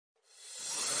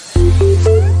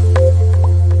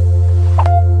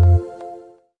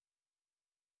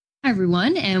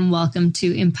everyone, and welcome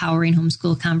to Empowering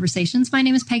Homeschool Conversations. My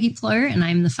name is Peggy Ployer, and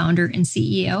I'm the founder and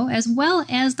CEO, as well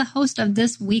as the host of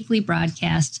this weekly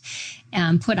broadcast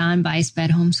put on by SPED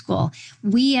Homeschool.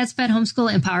 We at SPED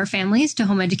Homeschool empower families to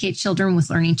home educate children with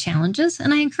learning challenges,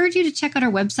 and I encourage you to check out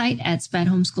our website at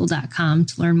spedhomeschool.com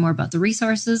to learn more about the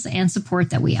resources and support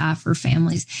that we offer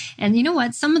families. And you know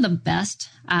what? Some of the best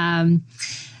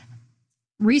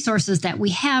resources that we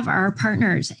have are our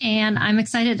partners. And I'm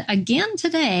excited again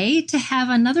today to have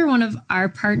another one of our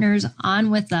partners on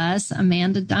with us,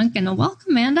 Amanda Duncan.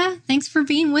 Welcome, Amanda. Thanks for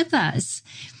being with us.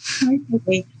 Hi,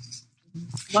 Peggy.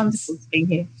 Wonderful to be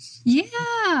here.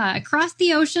 Yeah, across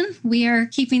the ocean, we are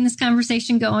keeping this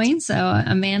conversation going. So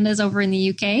Amanda's over in the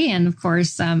UK, and of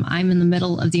course, I'm in the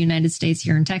middle of the United States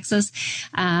here in Texas.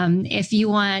 If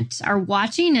you are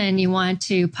watching and you want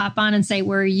to pop on and say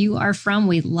where you are from,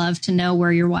 we'd love to know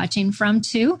where you're watching from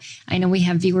too. I know we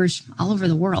have viewers all over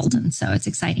the world, and so it's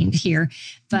exciting to hear.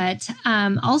 But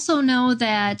also know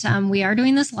that we are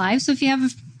doing this live. So if you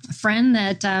have a friend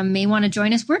that may want to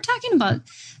join us, we're talking about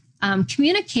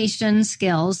communication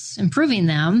skills, improving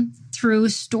them through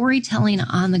storytelling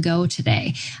on the go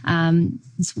today.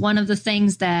 It's one of the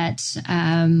things that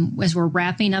as we're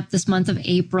wrapping up this month of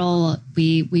April,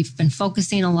 we've been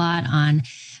focusing a lot on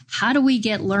how do we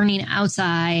get learning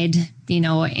outside,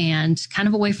 and kind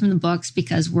of away from the books,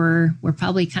 because we're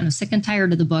probably kind of sick and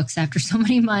tired of the books after so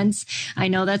many months. I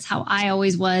know that's how I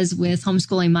always was with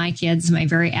homeschooling my kids, my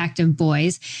very active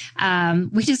boys.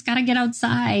 We just got to get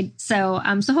outside. So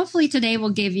hopefully today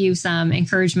we'll give you some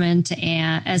encouragement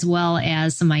as well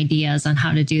as some ideas on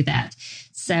how to do that.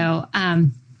 So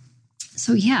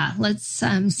yeah, let's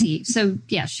see. So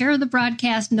yeah, share the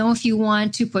broadcast. Know if you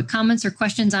want to put comments or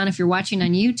questions on if you're watching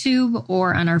on YouTube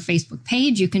or on our Facebook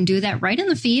page. You can do that right in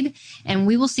the feed, and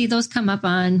we will see those come up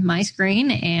on my screen,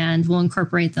 and we'll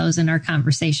incorporate those in our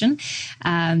conversation.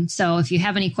 So if you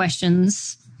have any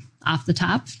questions off the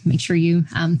top, make sure you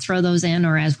throw those in,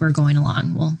 or as we're going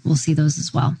along, we'll see those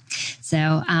as well.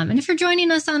 So, and if you're joining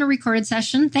us on a recorded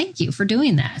session, thank you for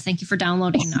doing that. Thank you for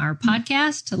downloading our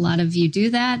podcast. A lot of you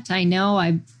do that. I know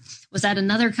I was at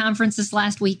another conference this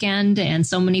last weekend, and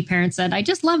so many parents said, I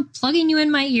just love plugging you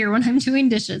in my ear when I'm doing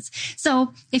dishes.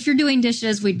 So if you're doing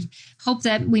dishes, we hope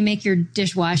that we make your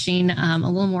dishwashing a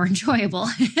little more enjoyable.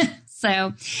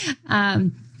 So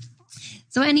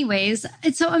anyways,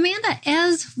 so Amanda,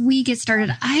 as we get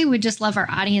started, I would just love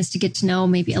our audience to get to know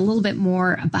maybe a little bit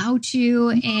more about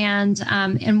you, and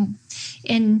then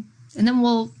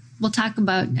we'll talk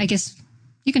about, I guess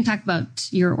you can talk about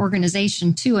your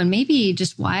organization too, and maybe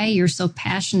just why you're so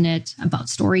passionate about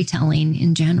storytelling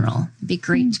in general. It'd be a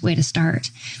great way to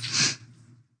start.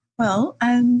 Well,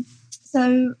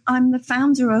 so I'm the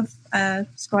founder of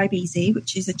ScribeEasy,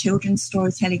 which is a children's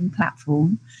storytelling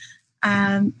platform.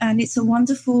 And it's a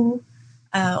wonderful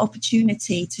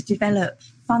opportunity to develop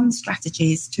fun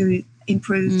strategies to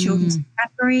improve children's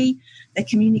vocabulary, their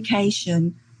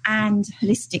communication, and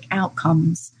holistic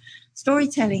outcomes.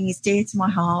 Storytelling is dear to my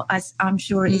heart, as I'm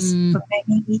sure it is for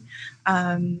many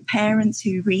parents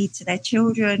who read to their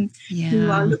children, who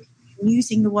are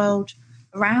using the world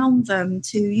around them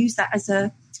to use that as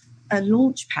a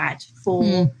launch pad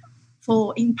for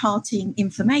imparting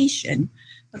information.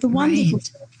 But the wonderful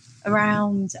thing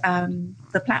around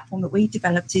the platform that we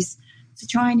developed is to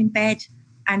try and embed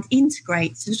and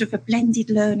integrate sort of a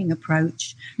blended learning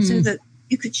approach so that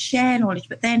you could share knowledge,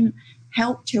 but then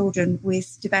help children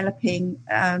with developing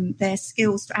their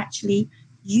skills to actually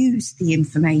use the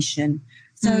information.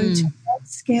 So to have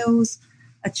skills,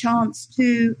 a chance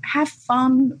to have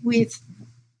fun with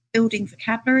building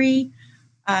vocabulary.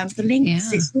 The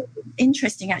links, it's really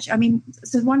interesting actually. I mean,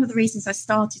 so one of the reasons I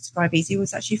started ScribeEasy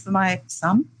was actually for my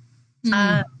son.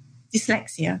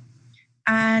 Dyslexia,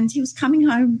 and he was coming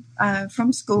home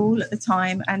from school at the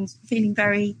time and feeling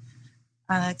very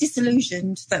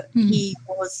disillusioned that he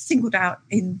was singled out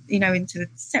into a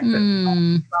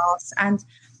separate class,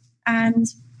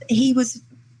 and he was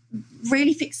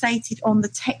really fixated on the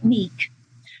technique,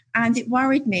 and it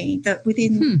worried me that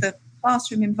within the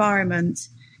classroom environment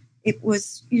it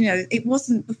was it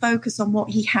wasn't the focus on what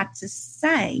he had to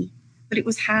say, but it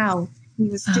was how he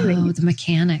was doing the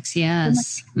mechanics.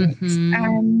 Yes.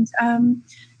 And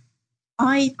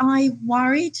I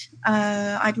worried.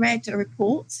 I'd read a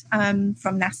report from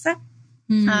NASA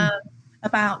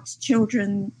about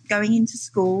children going into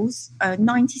schools.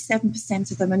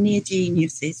 97% of them are near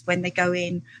geniuses when they go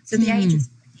in. So the age of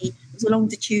study was a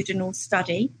longitudinal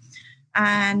study,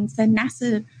 and then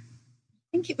NASA, I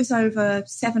think it was over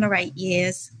 7 or 8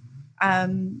 years.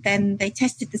 Then they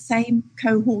tested the same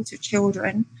cohort of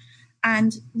children.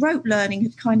 And rote learning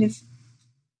had kind of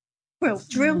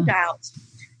drilled out.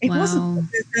 It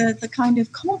wasn't the kind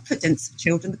of confidence of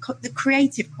children, the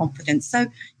creative confidence. So,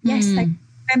 yes, they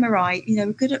memorize,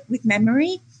 were good with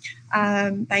memory.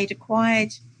 They'd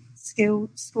acquired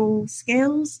school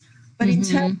skills, but in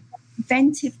terms of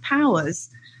inventive powers,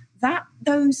 that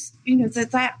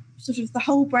sort of the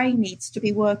whole brain needs to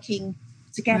be working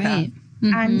together. Right.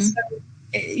 And so,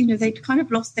 they'd kind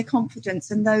of lost their confidence,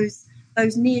 and those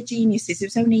near geniuses, it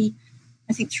was only,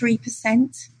 I think,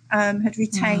 3% had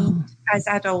retained as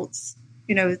adults,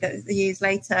 the years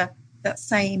later, that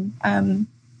same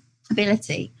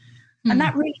ability. And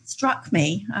that really struck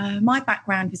me. My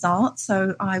background is art,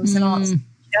 so I was an arts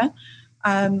teacher.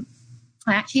 I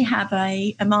actually have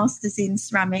a master's in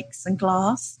ceramics and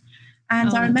glass. And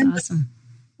I remember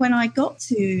when I got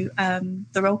to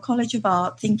the Royal College of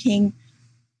Art thinking,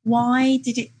 why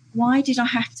did I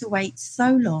have to wait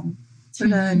so long to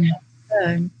learn how to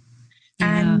learn?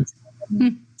 Yeah. And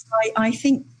I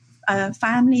think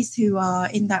families who are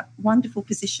in that wonderful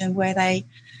position where they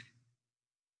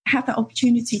have that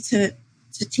opportunity to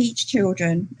teach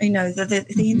children, the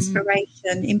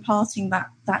inspiration, imparting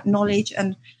that knowledge,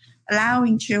 and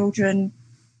allowing children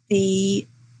the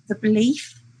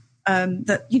belief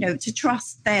that to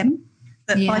trust them,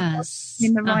 that by going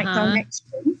in the right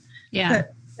direction,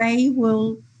 that they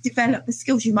will develop the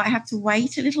skills. You might have to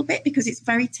wait a little bit because it's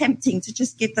very tempting to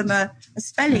just give them a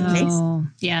spelling list.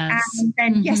 Yes. And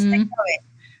then, yes, they know it.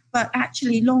 But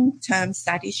actually, long-term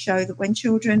studies show that when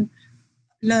children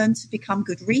learn to become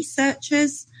good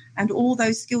researchers and all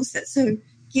those skill sets, so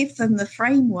give them the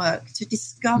framework to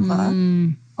discover,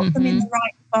 put them in the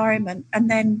right environment, and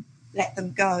then let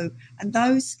them go. And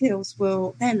those skills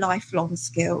they're lifelong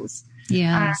skills.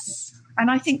 Yes. And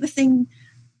I think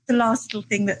the last little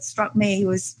thing that struck me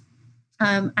was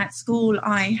at school,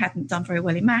 I hadn't done very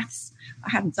well in maths. I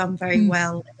hadn't done very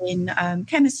well in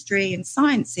chemistry and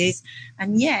sciences.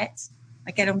 And yet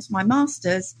I get onto my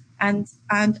master's and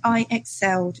I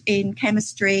excelled in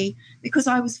chemistry because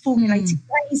I was formulating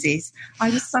phrases. I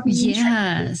was suddenly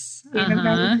interested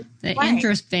in the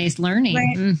interest-based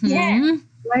learning.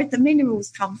 Where the minerals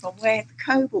come from, where the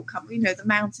cobalt come, the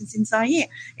mountains in Zaire.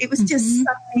 It was just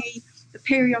suddenly the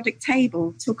periodic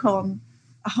table took on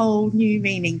a whole new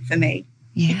meaning for me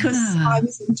because I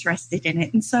was interested in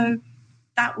it. And so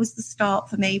that was the start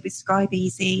for me with Scribe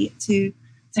Easy to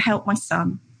help my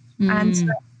son and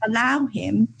to allow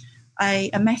him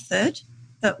a method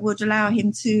that would allow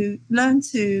him to learn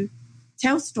to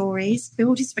tell stories,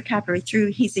 build his vocabulary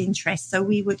through his interests. So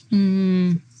we would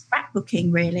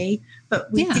scrapbooking really,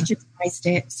 but we digitized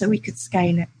it so we could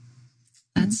scale it.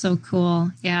 That's so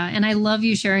cool. Yeah. And I love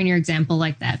you sharing your example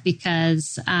like that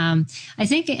because I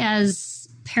think as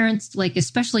parents, like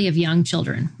especially of young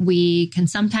children, we can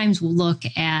sometimes look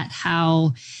at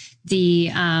how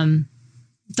the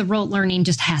rote learning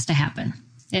just has to happen.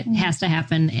 It has to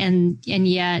happen. And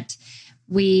yet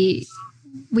we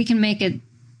can make it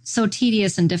so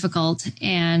tedious and difficult.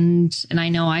 And I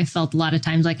know I felt a lot of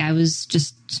times like I was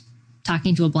just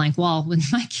talking to a blank wall with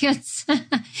my kids.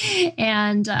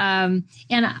 and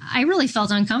I really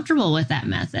felt uncomfortable with that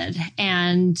method.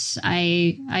 And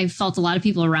I felt a lot of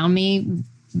people around me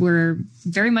were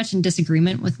very much in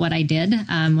disagreement with what I did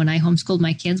when I homeschooled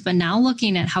my kids. But now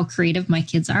looking at how creative my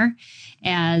kids are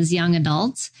as young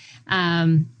adults,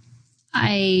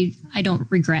 I don't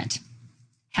regret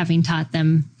having taught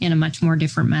them in a much more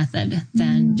different method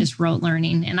than just rote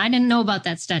learning. And I didn't know about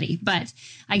that study, but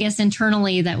I guess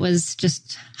internally that was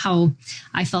just how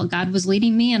I felt God was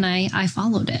leading me, and I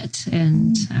followed it.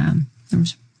 And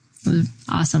it was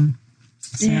awesome.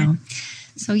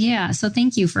 So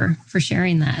thank you for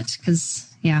sharing that,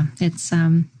 because it's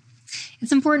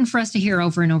important for us to hear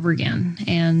over and over again.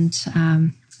 And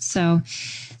so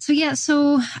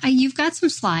you've got some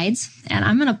slides, and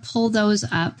I'm going to pull those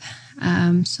up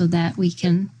so that we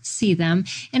can see them.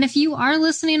 And if you are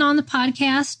listening on the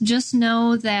podcast, just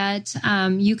know that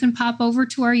you can pop over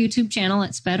to our YouTube channel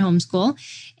at Sped Homeschool,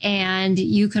 and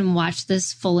you can watch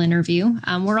this full interview.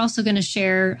 We're also going to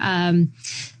share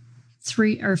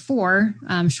 3 or 4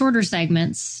 shorter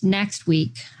segments next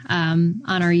week on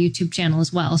our YouTube channel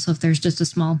as well. So if there's just a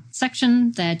small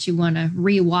section that you want to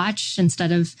rewatch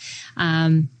instead of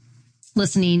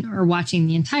listening or watching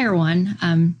the entire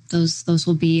one, those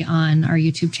will be on our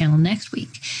YouTube channel next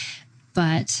week.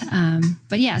 But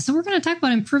yeah, so we're going to talk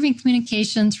about improving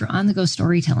communication through on-the-go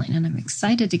storytelling, and I'm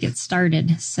excited to get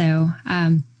started. So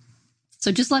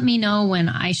just let me know when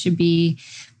I should be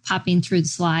popping through the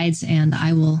slides, and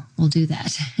I will do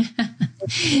that.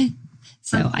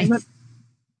 Slide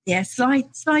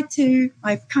 2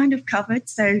 I've kind of covered,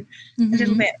 so a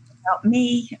little bit about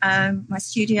me, my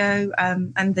studio,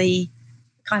 and the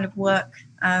kind of work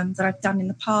that I've done in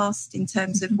the past in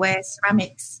terms of where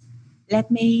ceramics led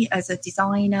me as a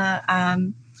designer,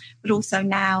 but also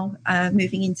now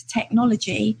moving into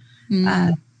technology.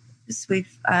 With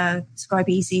Scribe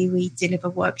Easy, we deliver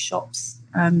workshops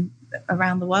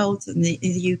around the world in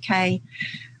the UK,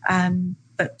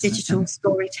 but digital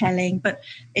storytelling. But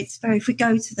it's if we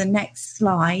go to the next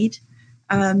slide,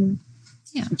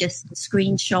 just the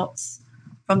screenshots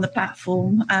from the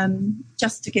platform,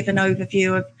 just to give an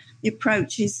overview of the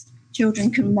approach is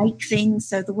children can make things.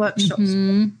 So the workshops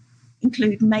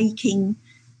include making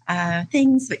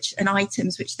things and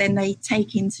items which then they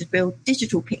take in to build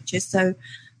digital pictures. So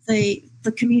the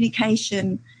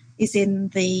communication is in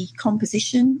the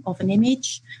composition of an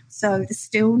image. So the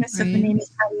stillness of an image,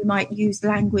 how you might use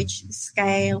language,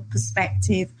 scale,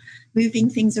 perspective, moving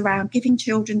things around, giving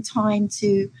children time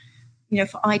to,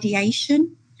 for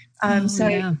ideation.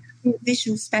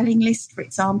 Visual spelling list, for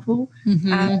example,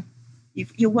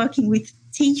 you're working with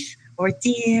teeth or a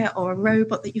deer or a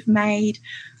robot that you've made.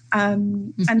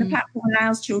 And the platform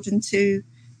allows children to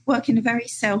work in a very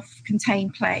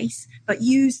self-contained place, but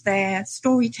use their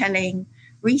storytelling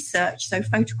research, so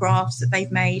photographs that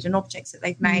they've made and objects that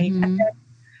they've made, and then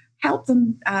help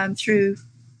them through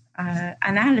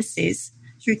analysis,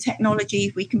 through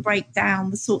technology. We can break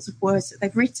down the sorts of words that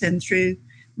they've written through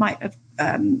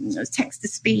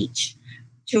text-to-speech.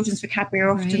 Children's vocabulary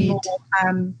are often more,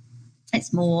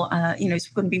 it's more, it's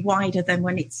going to be wider than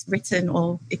when it's written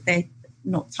or if they're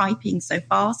not typing so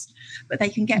fast, but they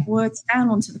can get words down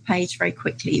onto the page very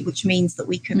quickly, which means that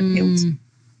we can appeal to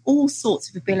all sorts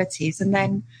of abilities and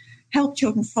then help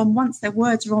children from once their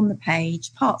words are on the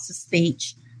page, parts of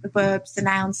speech, the verbs, the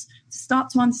nouns, to start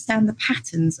to understand the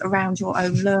patterns around your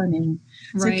own learning.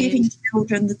 So giving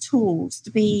children the tools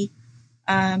to be,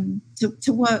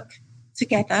 to work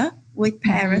together with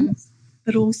parents,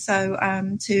 but also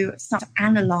to start to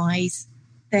analyse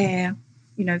their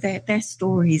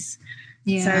stories.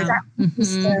 Yeah. So that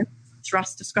was the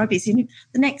thrust of Scribe Easy.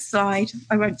 The next slide,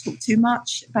 I won't talk too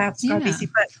much about Scribe Easy,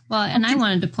 but and I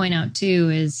wanted to point out too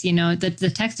is that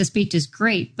the text to speech is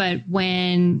great, but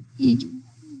when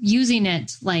using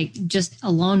it like just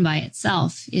alone by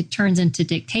itself, it turns into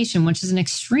dictation, which is an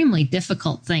extremely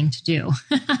difficult thing to do.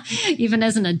 Even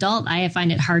as an adult, I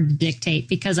find it hard to dictate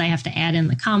because I have to add in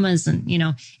the commas and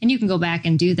you can go back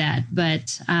and do that,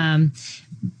 but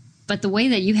the way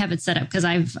that you have it set up, because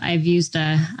I've used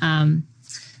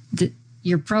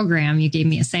your program, you gave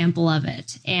me a sample of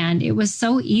it, and it was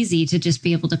so easy to just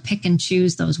be able to pick and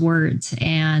choose those words,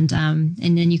 and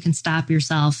then you can stop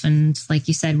yourself, and like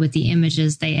you said, with the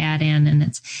images they add in, and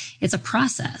it's a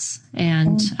process,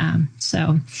 and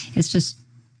so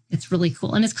it's really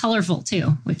cool, and it's colorful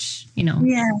too, which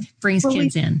brings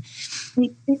kids in.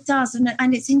 It does,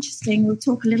 and it's interesting. We'll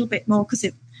talk a little bit more because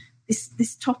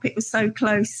this topic was so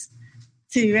close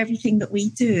to everything that we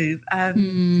do.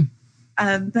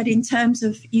 But in terms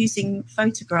of using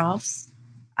photographs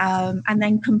and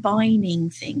then combining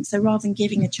things, so rather than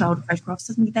giving a child a photograph,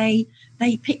 suddenly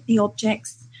they pick the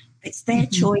objects. It's their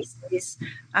choices.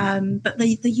 But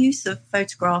the use of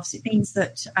photographs, it means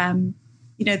that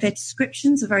their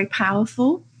descriptions are very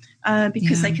powerful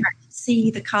because they can actually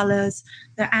see the colours.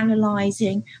 They're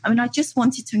analysing. I mean, I just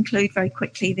wanted to include very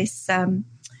quickly this.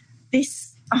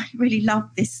 I really love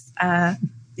this.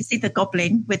 You see the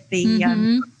goblin with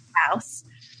the house.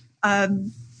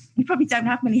 You probably don't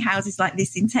have many houses like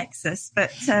this in Texas,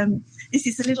 but this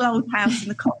is a little old house in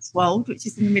the Cotswold, which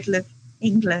is in the middle of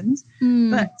England.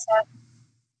 But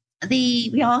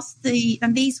we asked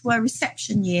and these were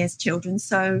reception years children,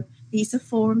 so these are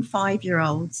 4 and 5 year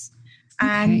olds,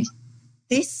 and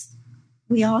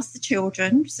we asked the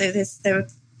children. So there are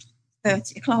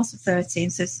a class of 13,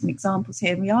 so some examples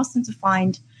here. And we asked them to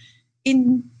find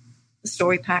in the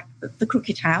story pack the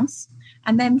crooked house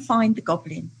and then find the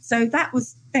goblin. So that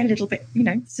was their little bit,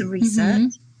 some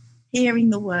research,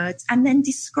 hearing the words, and then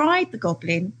describe the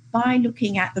goblin by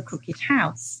looking at the crooked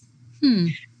house.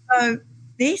 So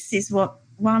this is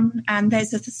and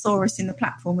there's a thesaurus in the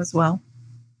platform as well.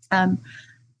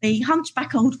 The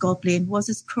hunchback old goblin was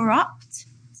as corrupt.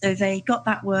 So they got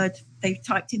that word, they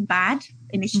typed in bad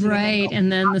initially. Right,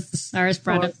 and then the thesaurus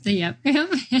brought up the,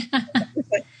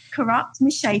 corrupt,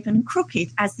 misshapen and crooked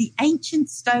as the ancient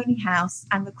stony house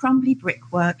and the crumbly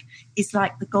brickwork is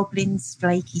like the goblin's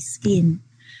flaky skin.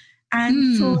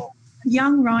 And for a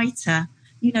young writer,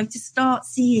 to start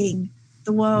seeing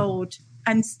the world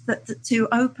and to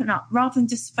open up rather than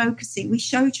just focusing, we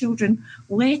show children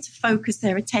where to focus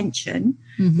their attention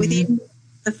within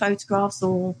the photographs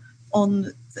or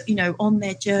on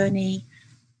their journey,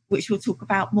 which we'll talk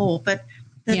about more. But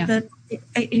it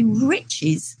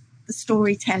enriches the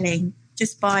storytelling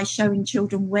just by showing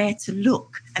children where to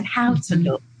look and how to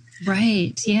look.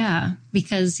 Right. Yeah.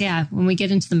 Because, when we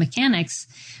get into the mechanics,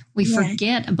 we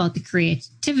forget about the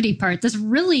creativity part that's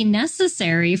really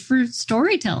necessary for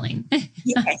storytelling.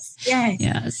 Yes.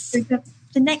 So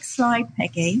the next slide,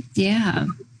 Peggy. Yeah.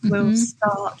 We'll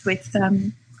start with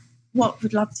what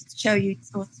we'd love to show you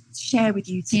or share with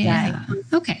you today. Yeah.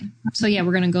 Okay. So,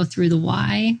 we're going to go through the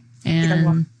why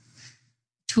and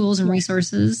tools and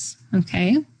resources.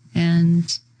 Okay.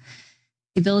 And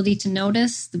the ability to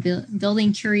notice, the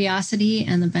building curiosity,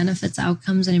 and the benefits,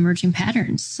 outcomes, and emerging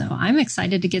patterns. So I'm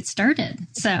excited to get started.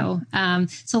 So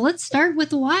let's start with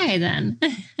the why then.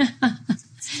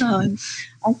 So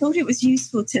I thought it was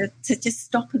useful to just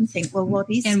stop and think, well, what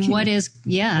is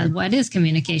what is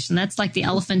communication? That's like the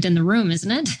elephant in the room,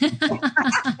 isn't it?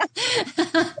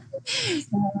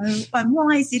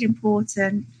 Why is it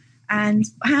important? And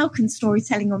how can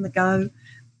storytelling on the go?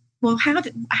 Well, how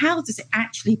does it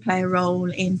actually play a role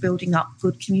in building up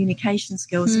good communication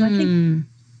skills? And I think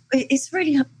it's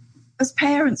really, as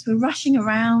parents, we're rushing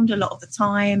around a lot of the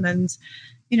time, and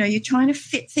you're trying to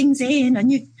fit things in,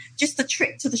 and you just a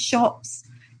trip to the shops,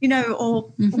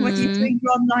 or whether you're doing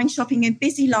your online shopping in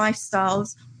busy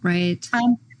lifestyles, right?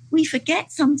 We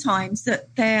forget sometimes that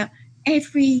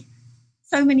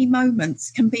so many moments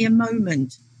can be a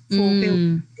moment for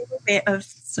building a little bit of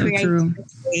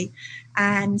creativity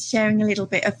and sharing a little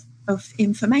bit of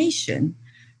information.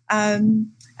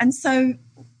 And so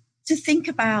to think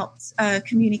about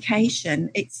communication,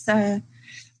 it's the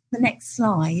next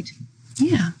slide.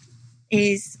 Yeah.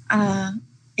 Is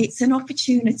it's an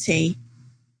opportunity,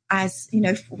 as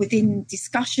within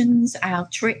discussions, our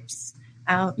trips,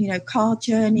 our car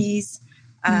journeys,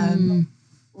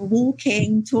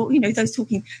 walking, those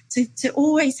talking, to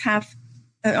always have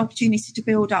an opportunity to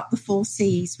build up the 4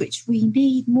 C's, which we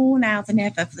need more now than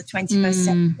ever for the 21st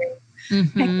century.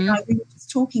 Peggy and I were just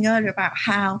talking earlier about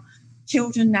how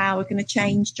children now are going to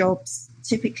change jobs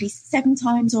typically 7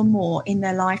 times or more in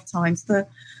their lifetimes. The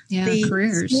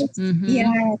careers.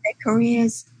 Their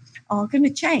careers are going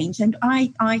to change. And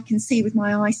I can see with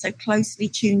my eyes so closely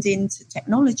tuned into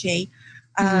technology,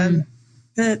 the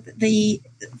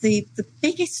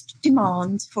biggest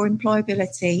demand for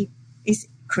employability is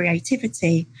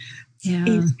creativity,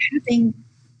 is having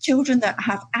children that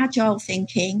have agile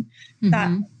thinking, that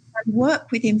can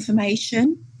work with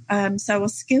information, so are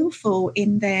skillful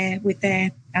with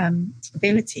their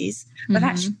abilities, but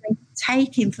actually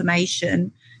take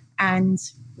information and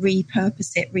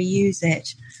repurpose it, reuse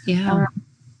it.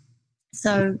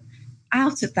 So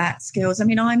out of that skills,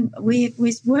 we're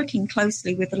working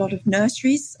closely with a lot of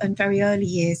nurseries and very early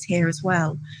years here as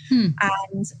well.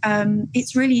 And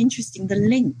it's really interesting, the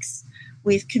links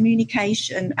with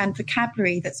communication and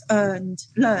vocabulary that's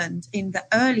learned in the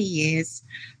early years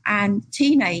and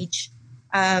teenage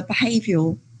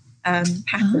behavioural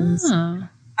patterns.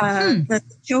 The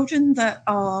children that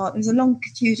are, there's a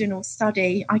longitudinal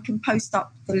study, I can post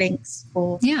up the links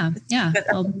for.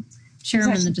 I'll share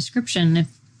them in the description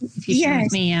if you share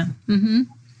with me. It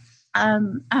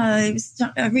was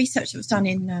a research that was done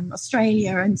in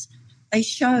Australia, and they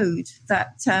showed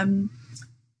that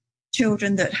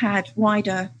children that had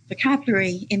wider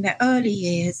vocabulary in their early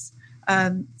years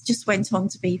just went on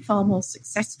to be far more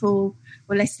successful,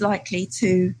 were less likely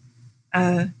to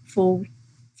fall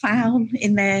foul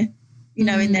in their,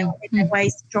 in their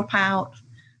ways to drop out.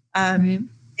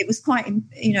 It was quite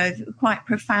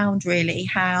profound, really,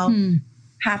 how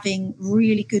having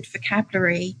really good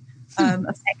vocabulary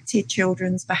affected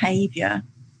children's behaviour.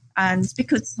 And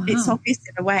because it's obvious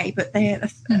in a way, but their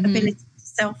ability to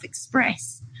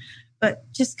self-express.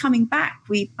 But just coming back,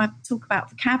 I talk about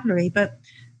vocabulary, but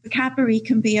vocabulary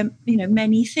can be,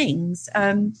 many things.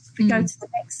 If we go to the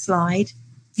next slide,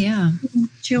 giving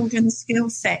children skill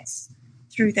sets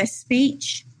through their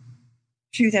speech,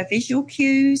 through their visual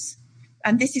cues,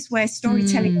 and this is where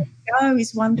storytelling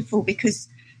is wonderful because,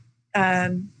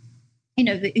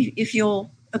 if you're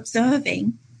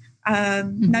observing,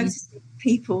 noticing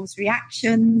people's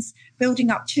reactions,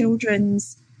 building up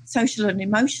children's social and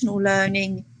emotional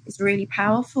learning is really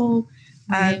powerful.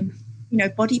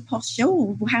 Body posture.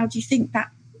 Oh, how do you think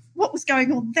that? What was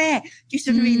going on there? Do you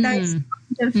sort of mean those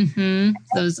kind of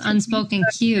those unspoken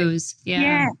cues?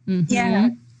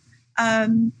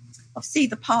 Obviously,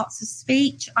 the parts of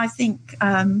speech. I think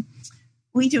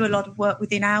we do a lot of work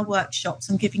within our workshops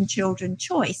on giving children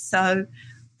choice. So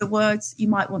the words you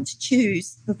might want to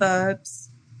choose, the verbs,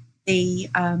 the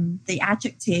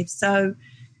adjectives. So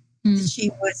she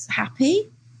was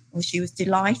happy. or she was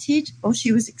delighted, or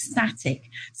she was ecstatic.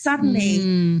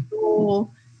 Suddenly, or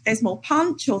there's more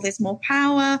punch, or there's more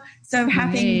power. So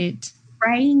having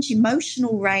range,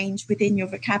 emotional range within your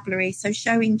vocabulary. So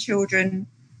showing children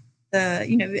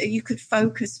you could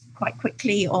focus quite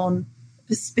quickly on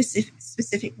the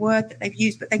specific word that they've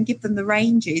used, but then give them the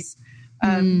ranges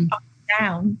up and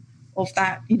down of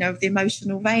that, the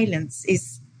emotional valence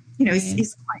is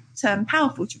quite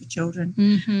powerful to the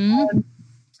children.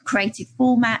 Creative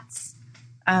formats.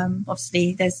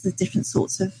 Obviously, there's the different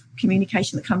sorts of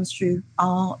communication that comes through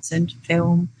art and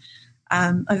film.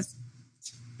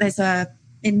 There's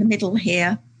in the middle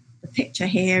here, the picture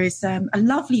here is a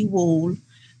lovely wall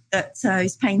that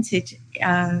is painted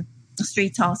a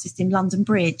street artist in London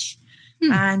Bridge.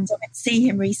 And I went to see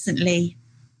him recently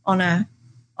on a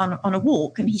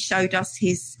walk, and he showed us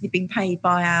he'd been paid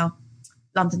by our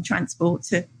London Transport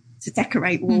to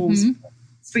decorate walls,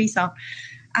 street art.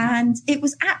 And it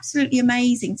was absolutely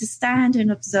amazing to stand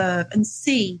and observe and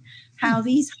see how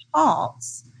these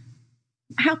hearts,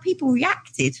 how people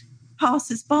reacted,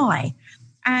 passers by.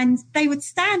 And they would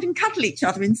stand and cuddle each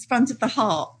other in front of the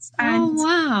heart. And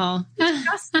wow. It's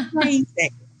just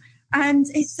amazing. And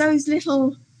it's those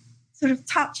little sort of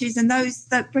touches and those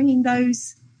that bringing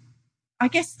those, I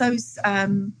guess, those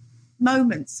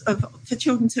moments for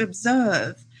children to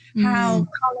observe how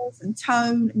colours and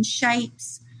tone and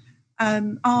shapes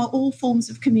are all forms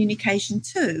of communication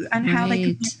too, and how they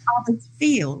can make others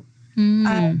feel.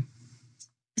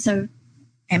 So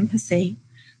empathy,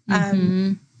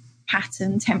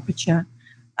 pattern, temperature.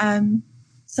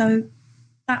 So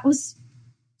that was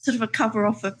sort of a cover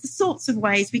off of the sorts of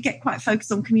ways we get quite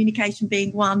focused on communication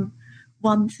being one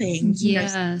thing.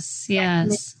 Yes.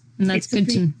 And that's good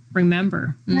to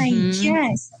remember.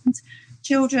 Yes. And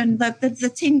children,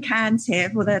 the tin cans here,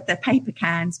 well, they're paper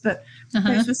cans, but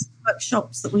those were some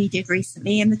workshops that we did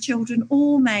recently, and the children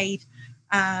all made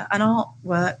an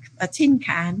artwork, a tin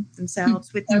can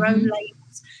themselves with their own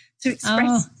labels to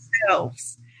express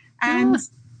themselves. And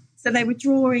so they were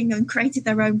drawing and created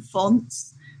their own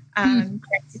fonts,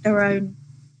 created their own,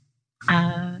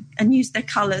 and used their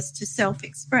colours to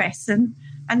self-express and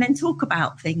then talk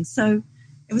about things. So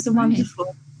it was a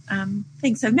wonderful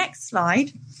thing. So next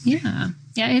slide. Yeah,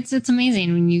 it's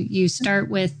amazing when you start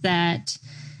with that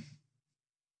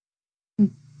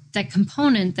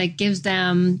component that gives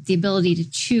them the ability to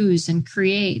choose and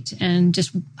create, and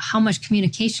just how much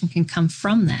communication can come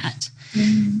from that.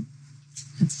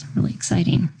 That's really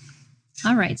exciting.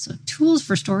 All right, so tools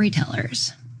for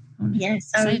storytellers. Yes,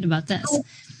 excited about this. So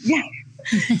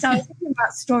I was thinking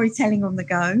about storytelling on the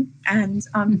go, and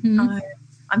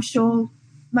I'm sure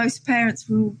most parents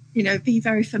will, be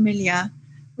very familiar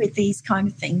with these kind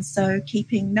of things. So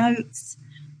keeping notes,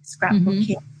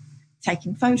 scrapbooking,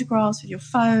 taking photographs with your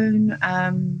phone,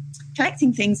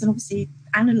 collecting things, and obviously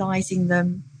analysing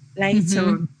them later,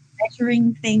 and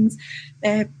measuring things.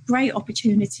 They're great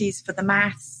opportunities for the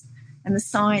maths and the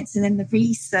science, and then the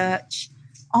research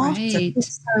after,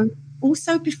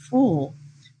 also before,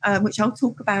 which I'll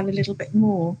talk about a little bit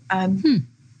more.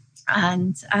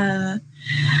 And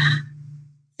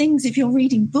things, if you're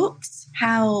reading books,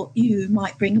 how you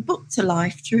might bring a book to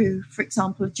life through, for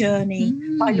example, a journey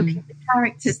by looking at the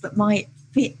characters that might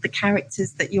fit the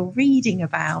characters that you're reading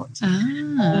about.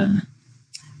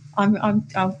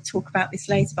 I'll talk about this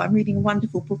later, but I'm reading a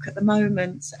wonderful book at the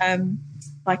moment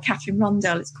by Catherine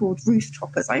Rundell. It's called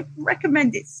Roof-Toppers. I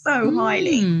recommend it so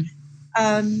highly.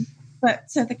 But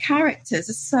the characters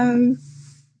are so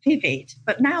vivid.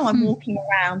 But now I'm walking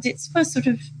around. It's for sort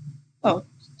of,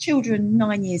 children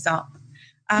 9 years up.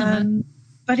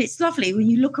 But it's lovely when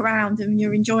you look around and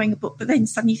you're enjoying a book, but then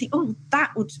suddenly you think,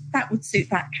 that would suit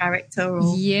that character.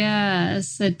 Or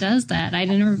yes, it does that. I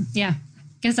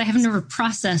guess I haven't ever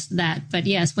processed that. But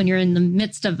yes, when you're in the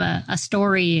midst of a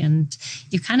story and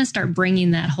you kind of start bringing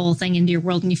that whole thing into your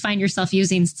world, and you find yourself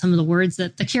using some of the words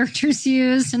that the characters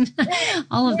use and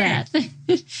all of that.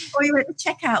 Or you're at the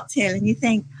checkout till and you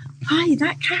think,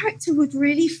 that character would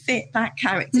really fit that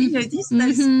character. Just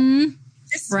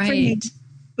bringing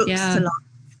books to life.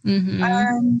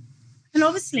 And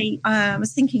obviously, I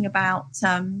was thinking about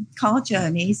car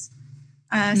journeys.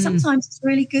 Sometimes it's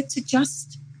really good to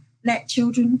just let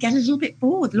children get a little bit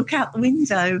bored, look out the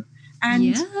window. And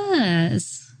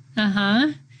yes.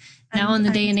 Now in the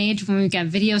day and age when we've got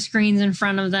video screens in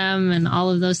front of them and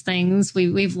all of those things,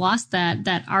 we've lost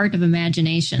that art of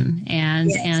imagination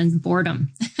and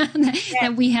boredom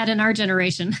that we had in our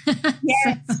generation.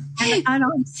 Yes, and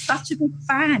I'm such a big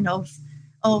fan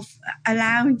of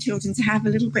allowing children to have a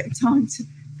little bit of time to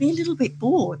be a little bit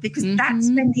bored, because that's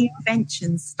when the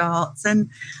invention starts. And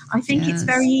I think it's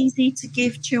very easy to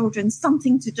give children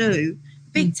something to do.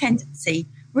 Big tendency,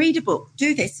 read a book,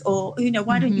 do this, or,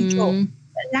 why don't you draw?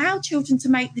 Allow children to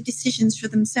make the decisions for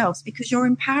themselves, because you're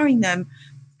empowering them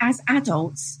as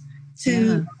adults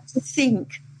to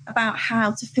think about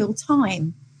how to fill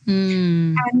time.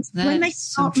 And when they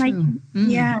start making,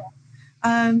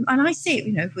 and I see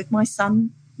it, with my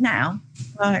son now,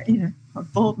 I'm a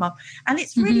bored mum, and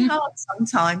it's really hard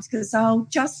sometimes, because I'll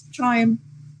just try and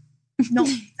not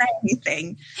say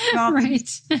anything rather than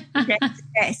get to the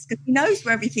desk, because he knows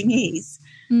where everything is.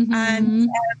 And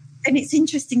it's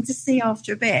interesting to see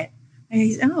after a bit,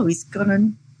 he's gone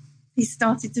and he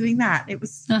started doing that. It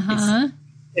was it's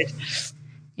good.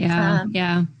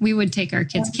 Yeah. We would take our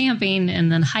kids camping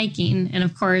and then hiking. And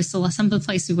of course, some of the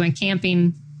places we went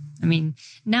camping, I mean,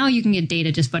 now you can get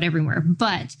data just about everywhere.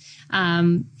 But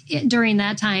during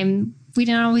that time, we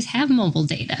didn't always have mobile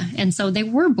data. And so they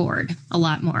were bored a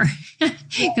lot more,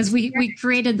 because we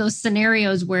created those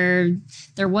scenarios where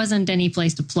there wasn't any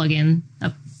place to plug in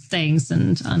things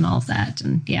and all of that.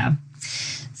 And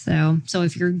so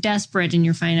if you're desperate and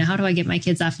you're finding out, how do I get my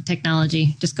kids off of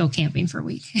technology? Just go camping for a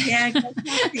week. Go camping.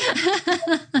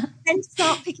 And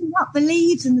start picking up the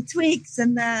leaves and the twigs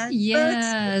and the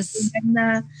birds,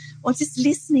 and or just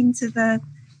listening to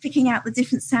picking out the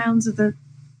different sounds of the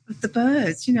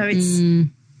birds. It's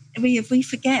we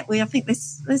forget. I think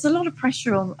there's a lot of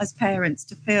pressure on as parents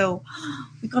to feel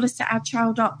we've got to set our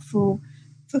child up for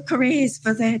careers,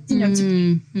 for their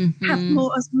to have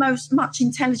much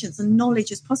intelligence and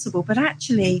knowledge as possible. But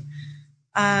actually,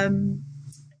 the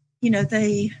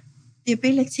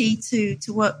ability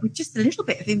to work with just a little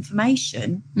bit of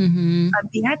information and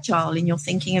be agile in your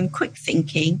thinking and quick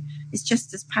thinking is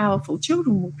just as powerful.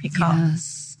 Children will pick up.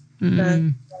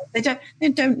 They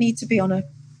don't need to be on a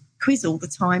quiz all the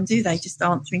time, do they? Just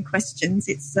answering questions.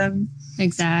 It's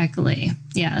exactly.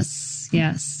 Yes.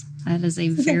 That is a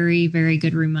very, very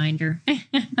good reminder.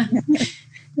 The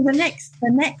next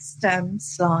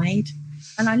slide,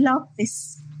 and I love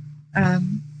this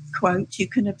quote: "You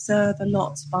can observe a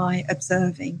lot by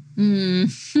observing."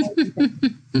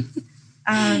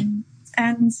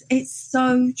 And it's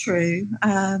so true.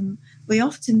 We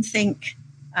often think,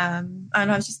 and I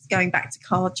was just going back to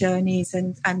car journeys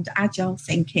and agile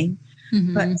thinking,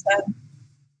 but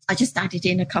I just added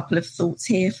in a couple of thoughts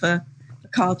here for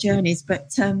car journeys,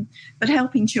 but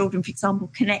helping children, for example,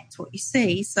 connect what you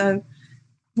see. So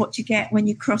what you get when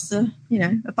you cross a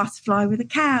butterfly with a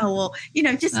cow, or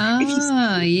just if you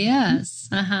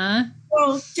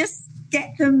well, just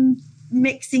get them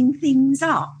mixing things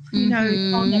up, on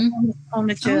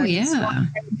a journey.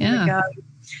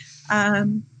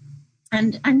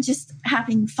 And just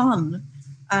having fun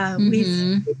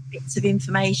with bits of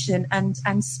information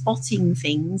and spotting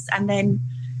things, and then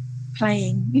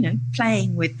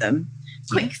playing with them.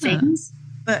 Quick things,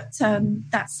 but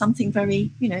that's something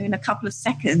very, in a couple of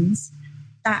seconds,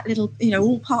 that little,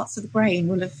 all parts of the brain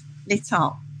will have lit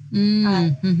up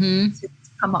to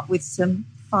come up with some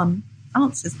fun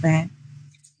answers there.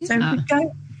 So if we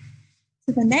go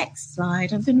to the next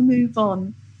slide, I'm going to move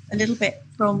on a little bit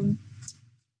from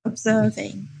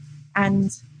observing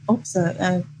and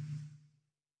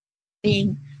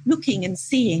looking and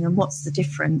seeing, and what's the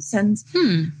difference. And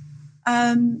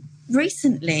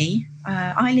recently,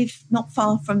 I live not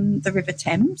far from the River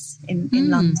Thames in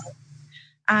London,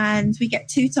 and we get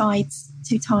two tides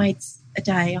a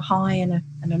day, a high and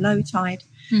a low tide,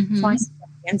 twice a day.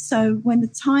 And so when the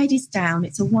tide is down,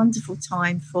 it's a wonderful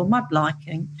time for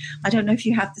mudlarking. I don't know if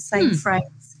you have the same phrase.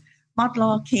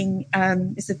 Mudlarking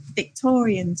is a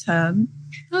Victorian term.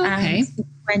 And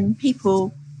when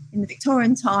people in the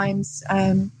Victorian times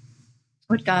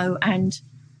would go and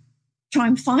try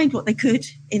and find what they could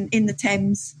in the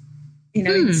Thames, in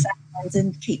the sand,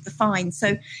 and keep the fine.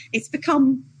 So it's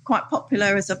become quite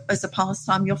popular as a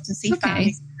pastime. You often see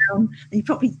families down, and you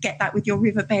probably get that with your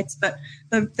riverbeds. But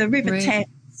the River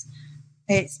Thames,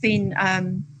 it's been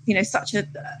such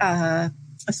a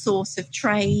source of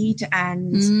trade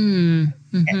and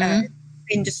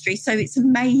industry. So it's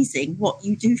amazing what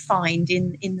you do find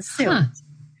in the silt.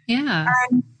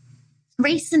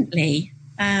 Recently,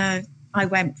 I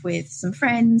went with some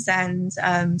friends and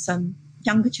some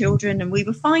younger children, and we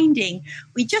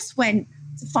just went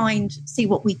to see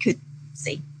what we could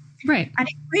see. Right. And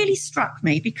it really struck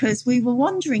me, because we were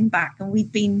wandering back and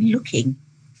we'd been looking,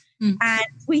 and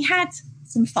we had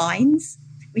some finds.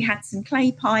 We had some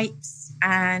clay pipes,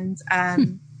 and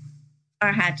I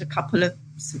had a couple of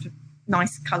sort of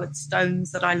nice coloured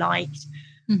stones that I liked.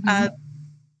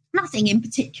 Nothing in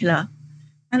particular.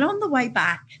 And on the way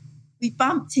back, we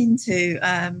bumped into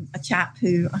a chap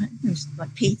who, I don't know,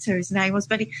 like Peter, his name was,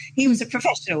 but he was a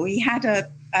professional. He had a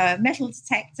metal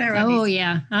detector. Oh,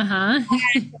 yeah. Uh-huh.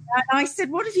 And I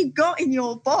said, what have you got in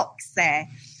your box there?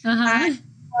 Uh-huh.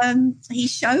 And he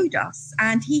showed us,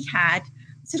 and he had,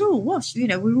 I said, oh, gosh, we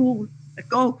were all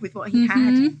agog with what he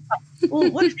had. Oh,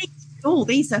 what are these? Oh,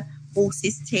 these are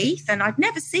horse's teeth. And I'd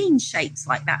never seen shapes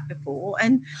like that before.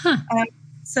 And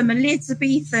some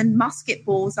Elizabethan musket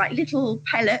balls, like little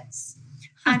pellets,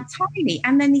 and tiny.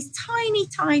 And then these tiny,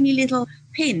 tiny little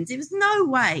pins. It was no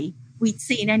way we'd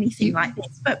seen anything like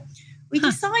this. But we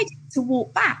decided to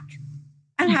walk back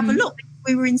and have a look.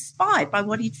 We were inspired by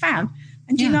what he'd found.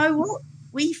 And you know what?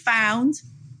 We found,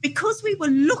 because we were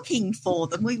looking for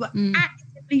them, we were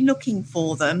actively looking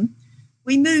for them,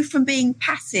 we moved from being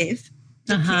passive,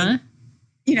 looking,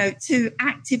 to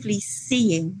actively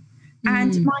seeing.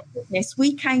 And my goodness,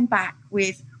 we came back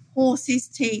with horses'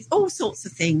 teeth, all sorts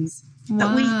of things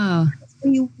that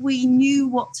we knew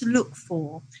what to look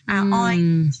for. Our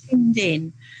eyes tuned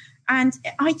in. And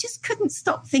I just couldn't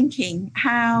stop thinking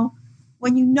how,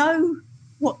 when you know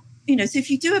what, so if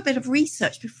you do a bit of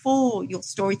research before your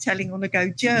storytelling on a go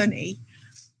journey,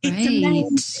 it's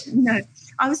amazing.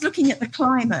 I was looking at the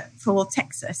climate for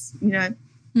Texas, and,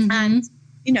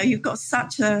 you've got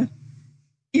such a,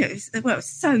 it's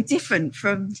so different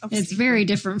from... It's very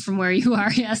different from where you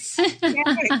are, yes.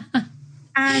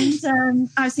 And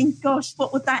I was thinking, gosh,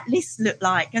 what would that list look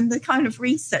like? And the kind of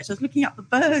research, I was looking up the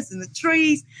birds and the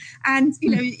trees. And,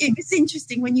 it was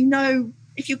interesting when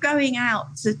if you're going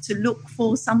out to look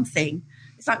for something,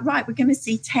 it's like, right, we're going to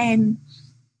see 10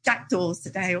 jackdaws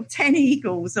today or 10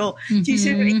 eagles. Or there's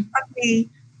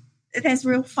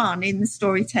real fun in the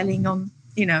storytelling on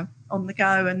the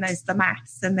go, and there's the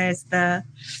maths, and there's the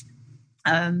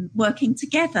working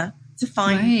together to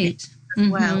find it as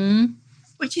well.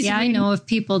 Which is I know of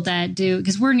people that do,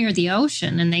 because we're near the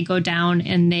ocean, and they go down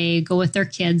and they go with their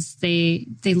kids. They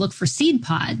look for seed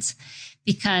pods,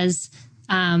 because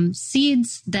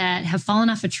seeds that have fallen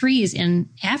off of trees in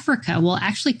Africa will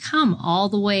actually come all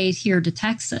the way here to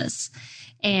Texas,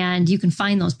 and you can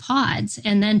find those pods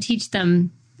and then teach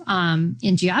them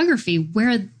in geography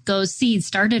where those seeds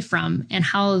started from and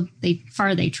how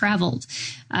far they traveled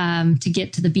to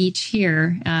get to the beach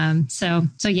here. So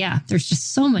yeah, there's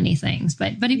just so many things.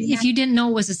 But if you didn't know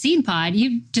it was a seed pod,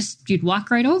 you'd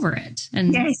walk right over it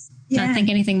and not think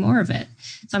anything more of it.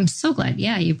 So I'm so glad,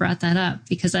 you brought that up,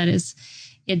 because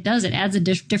it adds a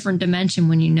different dimension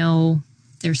when you know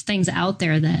there's things out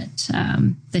there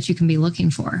that you can be looking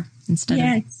for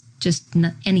instead of just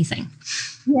anything.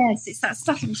 Yes, it's that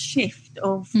subtle shift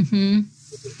of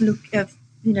looking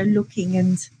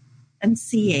and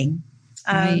seeing,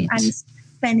 and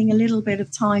spending a little bit of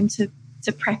time to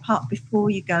prep up before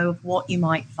you go of what you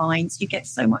might find. So you get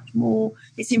so much more.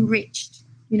 It's enriched,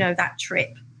 that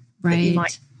trip that you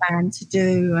might plan to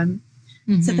do. And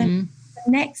so then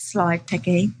the next slide,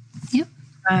 Peggy,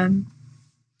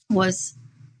 was.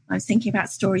 I was thinking about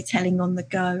storytelling on the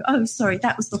go. Oh, sorry,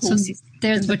 that was the horses. So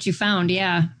there's what you found,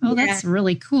 Oh, that's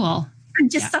really cool. And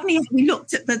just suddenly we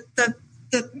looked at the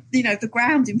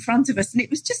ground in front of us, and it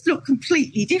was just looked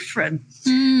completely different.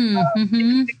 So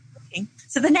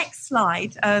the next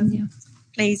slide,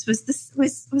 please,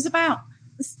 was about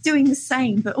doing the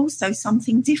same, but also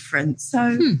something different.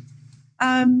 So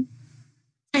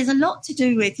there's a lot to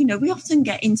do with, we often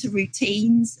get into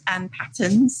routines and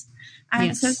patterns.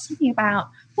 And so thinking about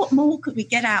what more could we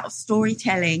get out of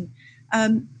storytelling?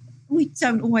 We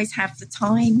don't always have the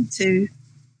time to,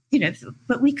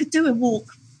 but we could do a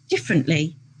walk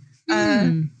differently.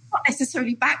 Not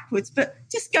necessarily backwards, but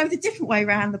just go the different way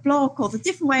around the block or the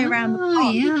different way around the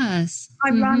park. Yes. I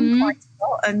run quite a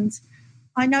lot, and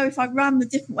I know if I run the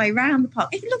different way around the park,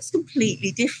 it looks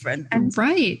completely different. And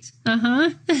that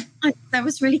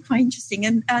was really quite interesting.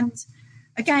 And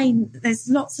again, there's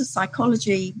lots of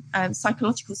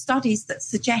psychological studies that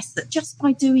suggest that just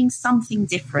by doing something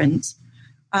different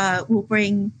will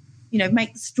bring,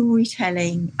 make the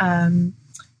storytelling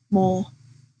more,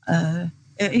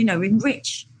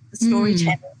 enrich the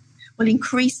storytelling, will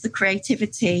increase the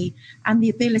creativity and the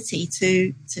ability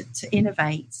to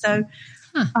innovate. So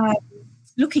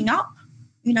looking up,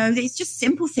 it's just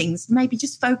simple things, maybe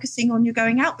just focusing on you're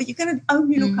going out, but you're going to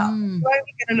only look up, you're only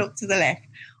going to look to the left.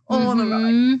 Or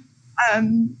the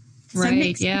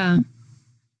right.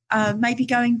 Maybe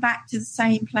going back to the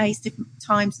same place different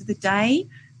times of the day.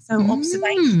 So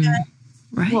observation,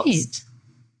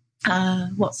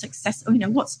 what's successful,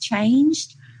 what's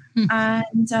changed,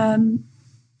 and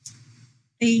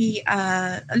the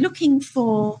looking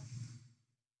for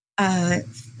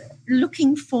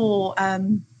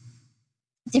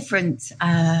different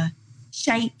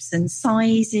shapes and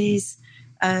sizes,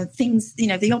 things,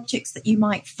 the objects that you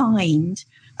might find.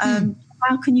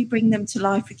 How can you bring them to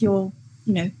life with your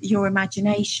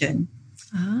imagination?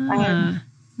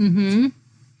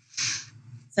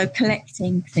 So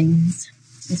collecting things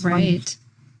is right.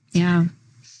 Yeah.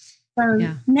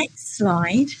 So next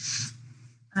slide.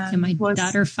 And my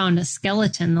daughter found a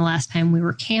skeleton the last time we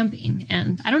were camping.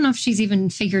 And I don't know if she's even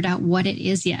figured out what it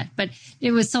is yet, but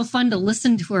it was so fun to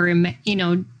listen to her,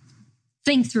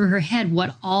 think through her head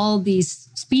what all these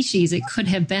species it could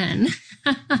have been.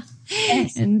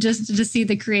 Yes. And just to see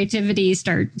the creativity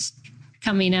start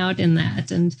coming out in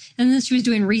that. And then she was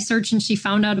doing research and she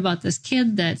found out about this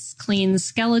kid that cleans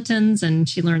skeletons, and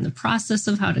she learned the process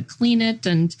of how to clean it.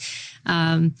 And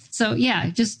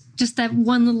just that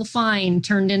one little find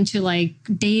turned into like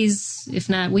days, if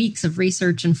not weeks, of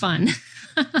research and fun.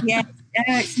 Yeah,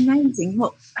 it's amazing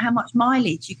how much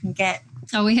mileage you can get.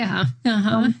 Oh, yeah.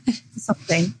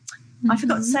 Something. I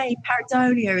forgot to say,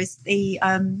 pareidolia is the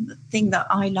thing that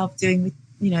I love doing with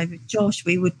Josh.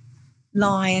 We would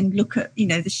lie and look at,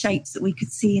 the shapes that we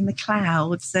could see in the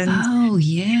clouds. And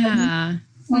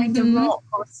find a rock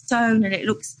or a stone and it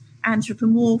looks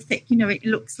anthropomorphic, it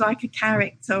looks like a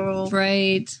character or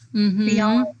right. the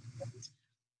eye,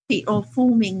 or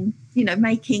forming,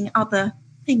 making other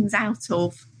things out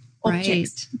of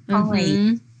objects.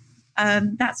 Right.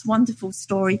 That's wonderful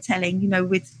storytelling,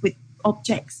 with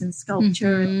objects and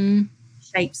sculpture and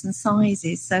shapes and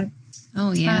sizes. So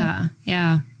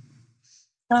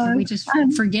so we just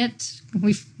forget.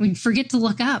 We forget to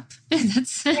look up.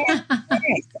 That's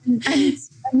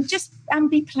and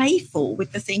be playful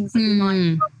with the things that we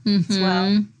might as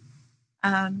well.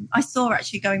 I saw,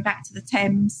 actually, going back to the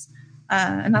Thames,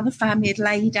 another family had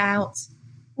laid out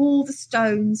all the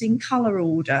stones in colour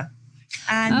order,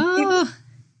 and it was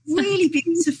really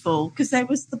beautiful because there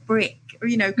was the brick,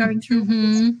 going through all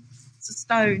the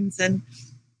stones, and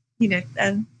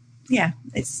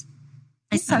it's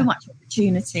so much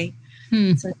opportunity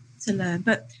to learn.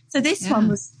 But so this one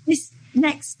was this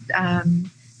next.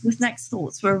 The next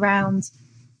thoughts were around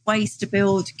ways to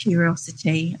build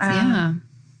curiosity.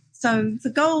 So the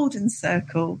golden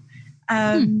circle,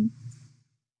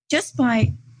 just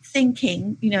by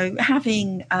thinking,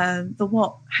 having the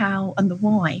what, how, and the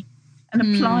why, and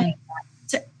applying that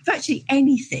to virtually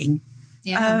anything.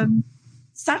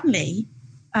 Suddenly,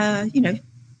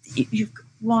 you've.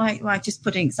 Why? Well, I just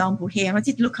put an example here, and I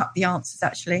did look up the answers,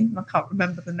 actually. I can't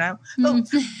remember them now.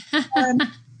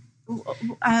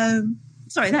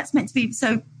 Sorry, that's meant to be.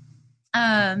 So,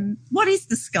 what is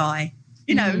the sky?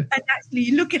 And actually,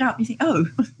 you look it up, and you think,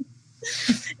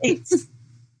 it's.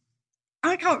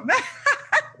 I can't remember.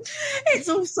 It's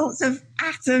all sorts of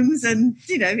atoms, and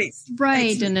it's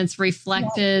right, and it's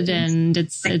reflected, and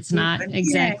it's not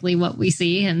exactly what we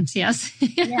see, and yes,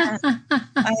 and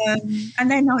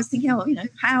then I was thinking,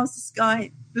 how's the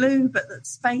sky blue, but the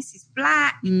space is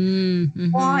black?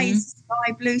 Why is the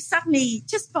sky blue? Suddenly,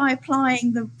 just by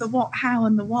applying the what, how,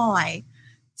 and the why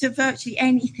to virtually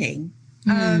anything,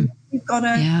 you've got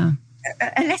a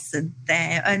lesson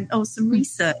there, or some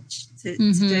research to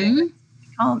do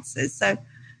answers. So.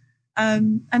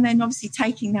 And then obviously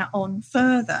taking that on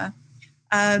further,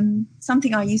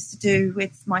 something I used to do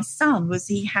with my son was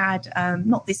he had,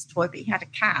 not this toy, but he had a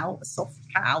cow, a soft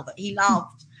cow that he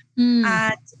loved.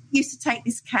 And he used to take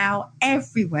this cow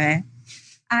everywhere.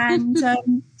 And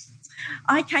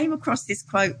I came across this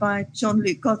quote by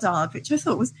Jean-Luc Godard, which I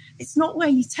thought was, it's not where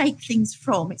you take things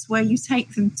from, it's where you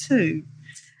take them to.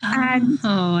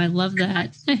 I love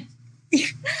that. I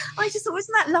just thought,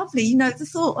 wasn't that lovely? The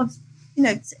thought of,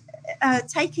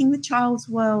 taking the child's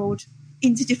world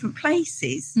into different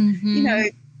places.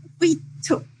 We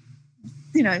took,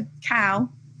 cow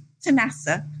to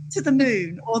NASA, to the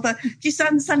moon, or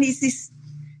suddenly is this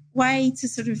way to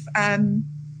sort of, I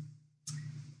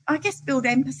guess, build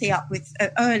empathy up with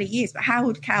early years. But how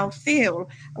would Cal feel?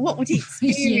 What would he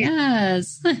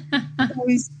experience?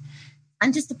 Yes.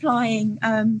 And just applying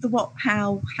the what,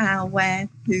 how, where,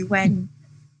 who, when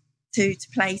to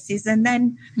places. And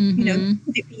then,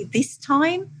 could it be this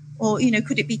time? Or,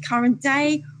 could it be current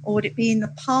day? Or would it be in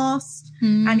the past?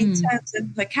 And in terms of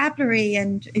vocabulary,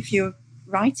 and if you're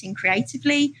writing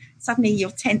creatively, suddenly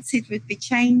your tenses would be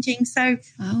changing. So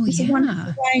it's a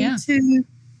wonderful way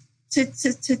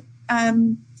to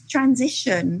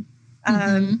transition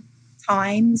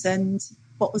times and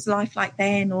what was life like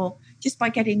then, or just by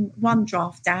getting one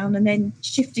draft down and then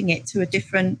shifting it to a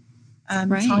different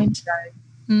time zone.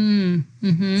 And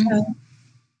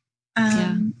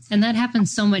that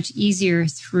happens so much easier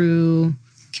through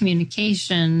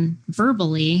communication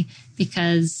verbally,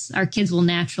 because our kids will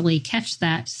naturally catch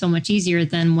that so much easier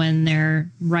than when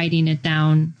they're writing it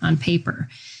down on paper.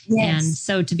 Yes. And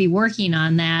so to be working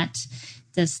on that,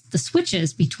 the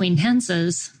switches between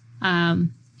tenses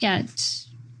in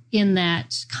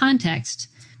that context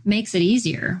makes it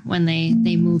easier when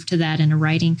they move to that in a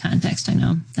writing context. I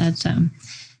know that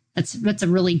that's a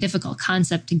really difficult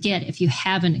concept to get if you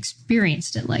haven't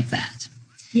experienced it like that.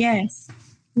 Yes.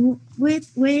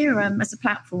 We're as a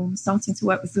platform starting to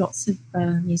work with lots of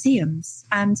museums,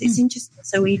 and it's interesting.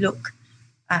 So we look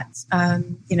at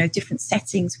different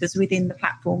settings, because within the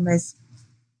platform there's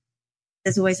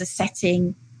always a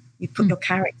setting. You put your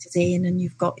characters in, and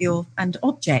you've got and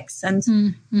objects, and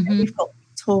we've got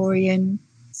Victorian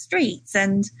streets,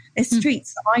 and there's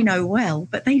streets that I know well,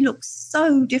 but they look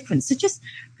so different. So just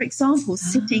for example,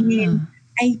 sitting in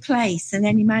a place and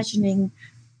then imagining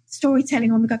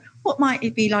storytelling on the go. What might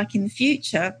it be like in the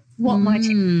future? What might it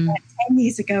be like 10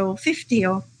 years ago, or 50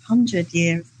 or 100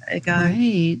 years ago?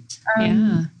 Right.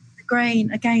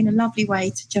 Again, a lovely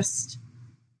way to just,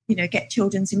 get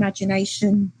children's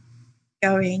imagination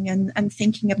going and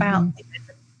thinking about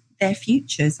their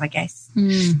futures, I guess.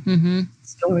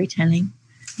 Storytelling.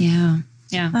 Yeah.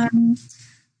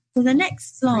 So the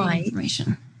next slide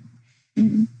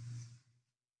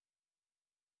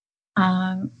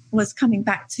was coming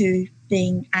back to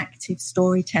being active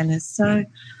storytellers. So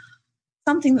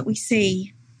something that we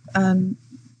see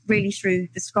really through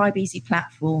the ScribeEasy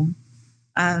platform,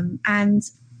 and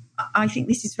I think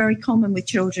this is very common with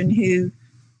children who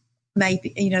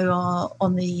maybe, are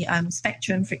on the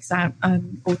spectrum, for example,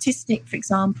 autistic, for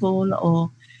example,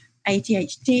 or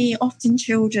ADHD, often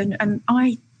children. And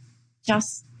I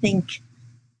just think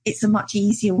it's a much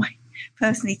easier way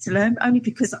personally to learn, only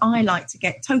because I like to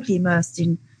get totally immersed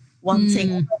in one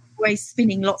thing. I'm always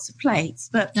spinning lots of plates.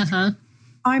 But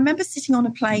I remember sitting on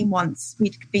a plane once.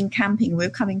 We'd been camping. We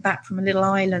were coming back from a little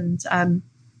island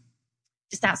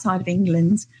just outside of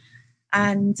England.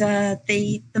 And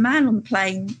the man on the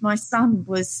plane, my son,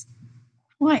 was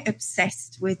quite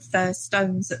obsessed with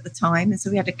stones at the time. And so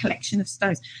we had a collection of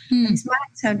stones. And this man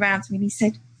turned around to me and he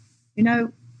said,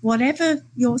 whatever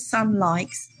your son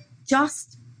likes,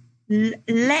 just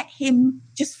let him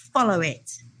just follow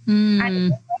it.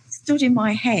 And it stood in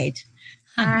my head.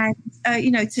 And,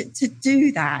 to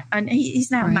do that. And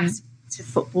he's now massive into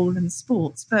football and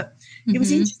sports. But it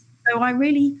was interesting. So I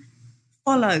really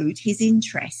followed his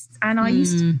interests, and I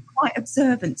used to be quite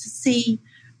observant to see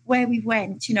where we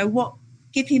went,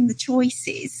 give him the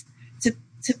choices to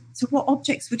what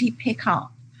objects would he pick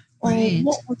up, or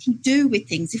what would he do with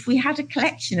things. If we had a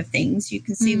collection of things, you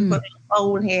can see we've got a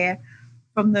bowl here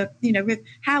from the,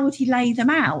 how would he lay them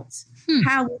out?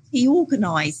 How would he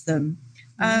organise them?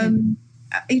 And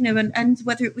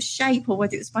whether it was shape or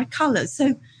whether it was by colours.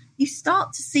 So you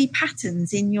start to see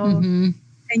patterns in your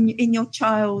in your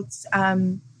child's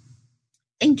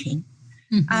thinking,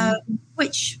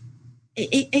 which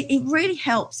it really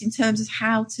helps in terms of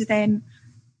how to then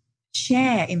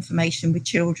share information with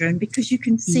children, because you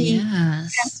can see how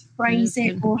to phrase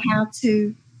it or how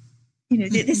to,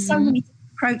 there's so many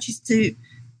approaches to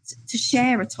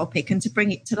share a topic and to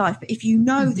bring it to life. But if you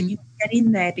know that you can get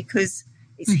in there because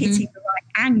it's hitting the right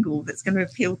angle that's going to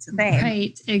appeal to them.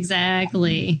 Right,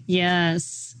 exactly.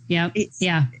 Yes. Yep.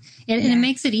 And it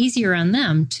makes it easier on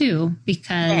them too,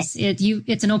 because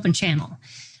it's an open channel.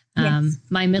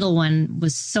 My middle one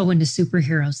was so into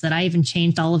superheroes that I even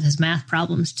changed all of his math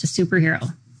problems to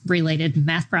superhero related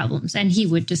math problems, and he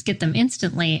would just get them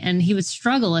instantly, and he would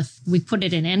struggle if we put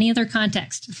it in any other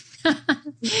context. But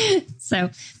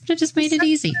it just made it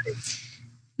easy.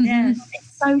 Yeah,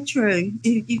 it's so true.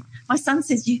 My son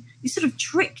says you sort of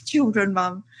trick children,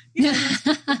 Mum.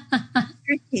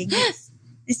 Tricking.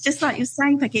 It's just like you're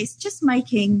saying, Peggy. It's just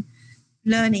making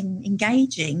learning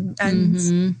engaging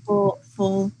and for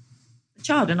the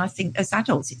child. And I think as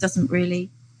adults, it doesn't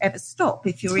really ever stop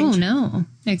if you're interested. Oh no,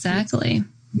 exactly.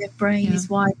 Your brain is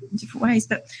wired in different ways.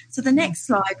 But so the next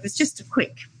slide was just a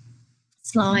quick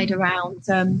slide around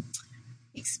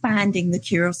expanding the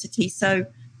curiosity. So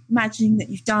imagining that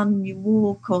you've done your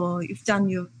walk, or you've done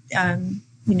your,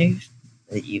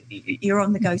 you're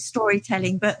on the go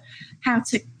storytelling, but how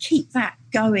to keep that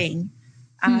going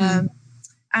and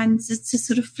to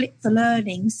sort of flip the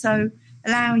learning. So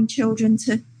allowing children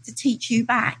to teach you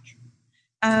back.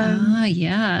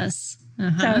 Yes.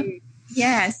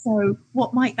 So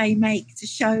what might they make to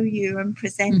show you and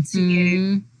present to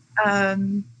you?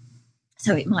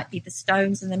 So it might be the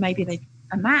stones, and then maybe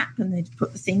a map, and they'd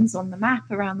put the things on the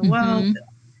map around the world that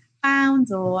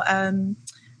found, or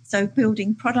so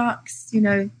building products,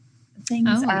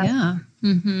 things.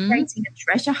 Creating a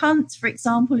treasure hunt, for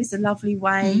example, is a lovely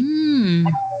way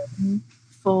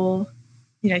for,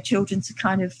 children to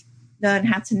kind of learn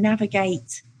how to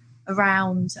navigate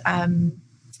around,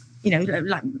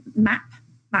 like map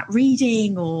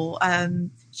reading, or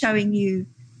showing you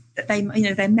that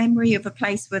their memory of a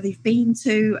place where they've been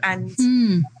to, and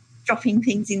dropping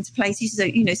things into places, so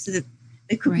that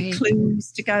there could be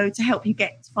clues to go to help you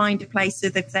find a place, so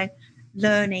that they're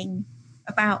learning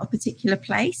about a particular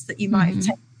place that you might have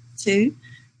taken to.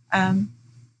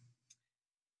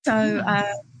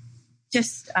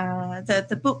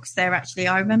 The books there, actually,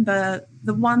 I remember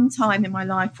the one time in my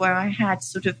life where I had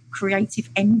sort of creative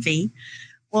envy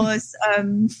was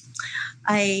an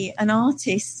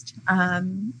artist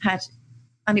had,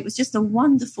 and it was just a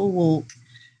wonderful walk,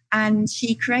 and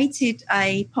she created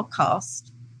a podcast.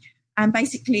 And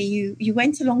basically you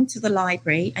went along to the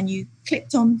library and you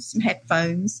clipped on some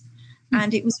headphones,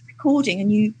 and it was recording,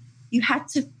 and you had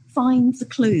to find the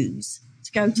clues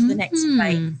to go to the next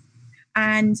place.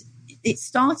 And it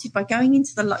started by going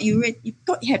into you've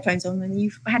got your headphones on, and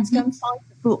you had to go and find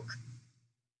the book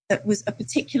that was a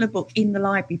particular book in the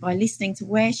library by listening to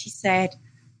where she said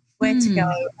where to go.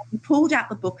 And you pulled out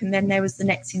the book, and then there was the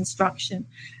next instruction.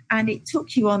 And it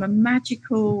took you on a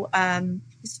magical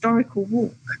historical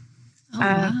walk. Oh,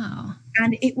 wow.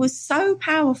 And it was so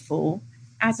powerful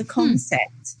as a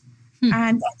concept.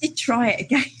 And I did try it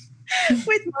again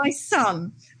with my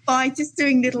son by just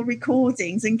doing little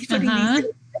recordings and putting these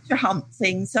little treasure hunt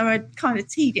things. So I kind of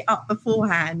teed it up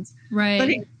beforehand. Right. But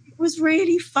it was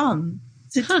really fun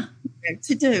to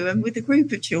do. And with a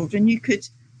group of children, you could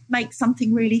make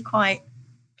something really quite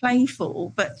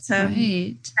playful. But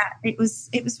it was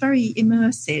very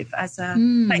immersive as a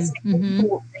place.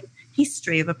 The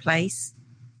history of a place.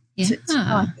 They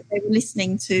were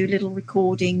listening to little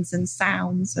recordings and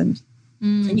sounds, and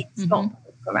you could stop and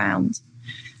look around.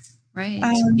 Right.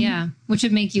 Which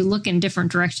would make you look in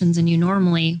different directions than you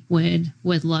normally would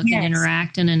look and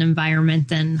interact in an environment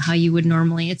than how you would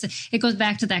normally. It goes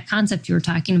back to that concept you were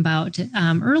talking about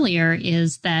earlier,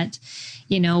 is that,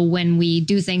 when we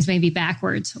do things maybe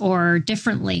backwards or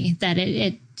differently, that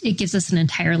it gives us an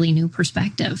entirely new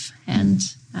perspective. And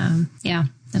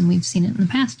than we've seen it in the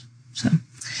past. So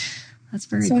that's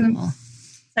very cool.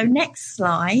 So next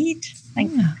slide,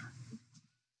 thank you,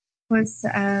 was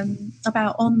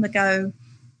about on-the-go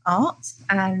art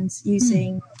and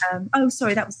using... that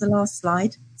was the last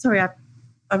slide. Sorry, I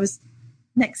was...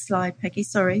 Next slide, Peggy,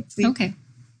 sorry. Okay.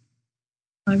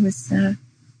 I was... There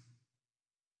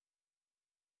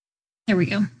we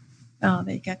go. Oh,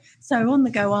 there you go. So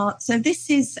on-the-go art. So this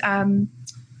is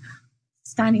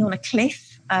standing on a cliff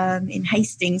in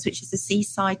Hastings, which is a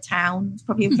seaside town. It's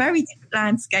probably a very different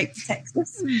landscape to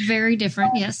Texas. Very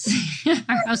different, yes.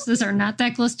 Our houses are not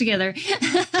that close together.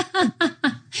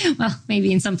 Well,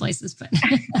 maybe in some places, but...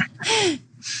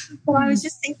 Well, I was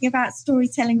just thinking about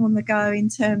storytelling on the go in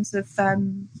terms of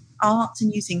art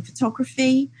and using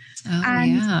photography.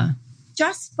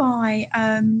 Just by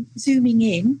zooming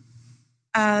in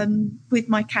with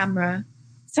my camera,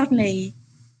 suddenly...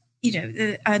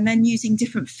 and then using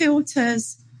different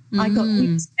filters, I got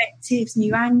new perspectives,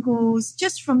 new angles,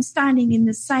 just from standing in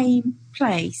the same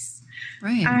place.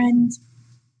 Right. And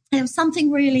there was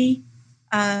something really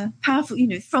powerful,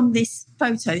 from these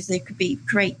photos. There could be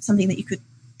create something that you could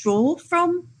draw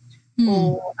from,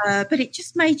 but it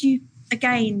just made you,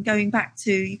 again, going back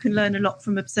to, you can learn a lot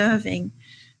from observe,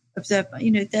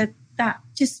 that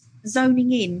just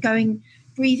zoning in,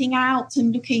 breathing out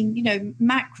and looking,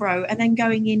 macro, and then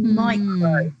going in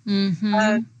micro.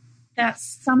 That's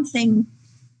something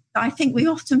that I think we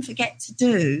often forget to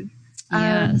do.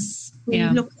 We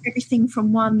look at everything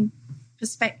from one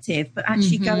perspective, but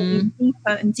actually going in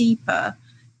deeper and deeper,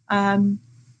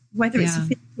 whether it's a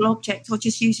physical object or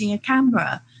just using a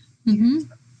camera.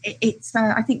 It's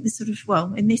I think this sort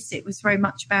of, in this it was very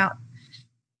much about,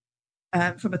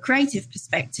 from a creative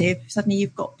perspective, suddenly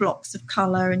you've got blocks of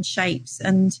colour and shapes,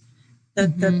 and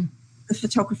the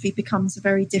photography becomes a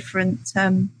very different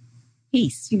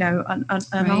piece, an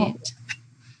art.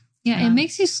 Yeah, it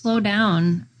makes you slow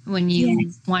down when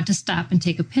you want to stop and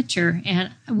take a picture.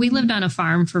 And we lived on a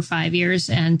farm for 5 years,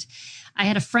 and I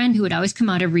had a friend who would always come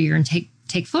out every year and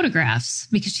take photographs,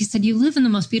 because she said, you live in the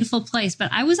most beautiful place.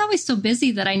 But I was always so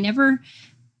busy that I never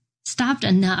stopped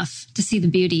enough to see the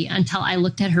beauty until I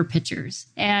looked at her pictures.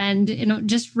 And it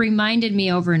just reminded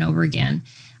me over and over again,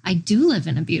 I do live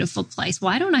in a beautiful place.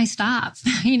 Why don't I stop?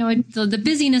 The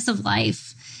busyness of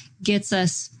life gets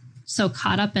us so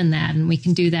caught up in that. And we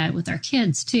can do that with our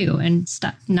kids too, and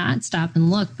not stop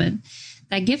and look. But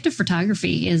that gift of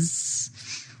photography is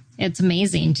it's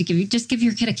amazing to give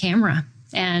your kid a camera.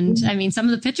 And I mean, some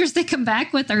of the pictures they come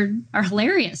back with are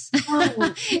hilarious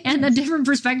and a different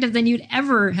perspective than you'd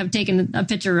ever have taken a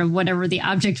picture of whatever the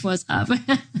object was of.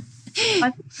 I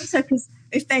think also because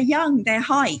if they're young, their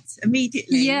height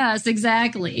immediately. Yes,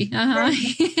 exactly. Yeah.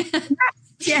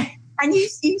 And you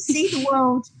see the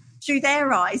world through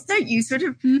their eyes, don't you? Sort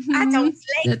of adults'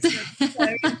 legs.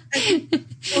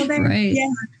 Right.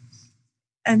 Yeah.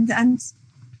 And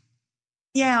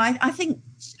yeah, I think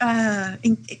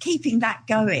in keeping that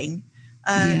going,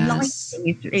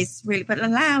 lighting is really, but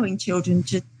allowing children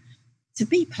to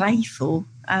be playful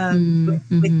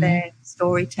with their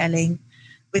storytelling,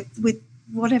 with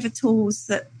whatever tools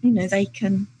that they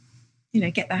can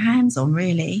get their hands on,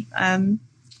 really.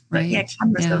 But yeah,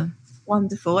 cameras are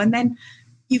wonderful. And then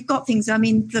you've got things. I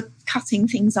mean, the cutting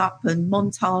things up and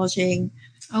montaging.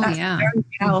 That's very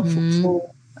powerful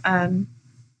tool.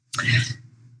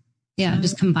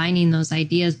 Just combining those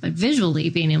ideas, but visually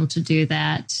being able to do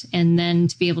that, and then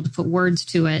to be able to put words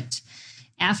to it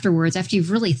afterwards, after you've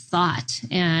really thought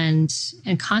and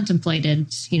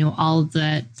contemplated, all of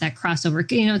that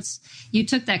crossover. You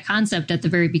took that concept at the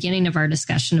very beginning of our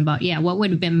discussion about, what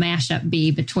would have been mashup be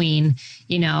between,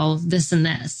 this and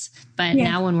this. But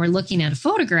now when we're looking at a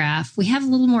photograph, we have a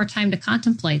little more time to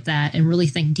contemplate that and really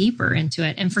think deeper into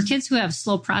it. And for kids who have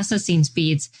slow processing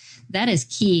speeds, that is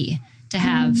key, to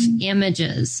have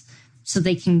images so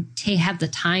they can have the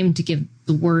time to give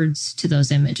the words to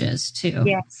those images too.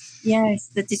 Yes,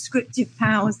 the descriptive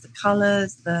powers, the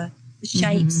colors, the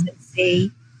shapes that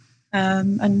see,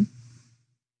 and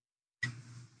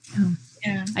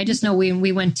I just know we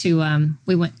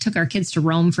took our kids to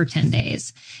Rome for 10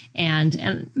 days,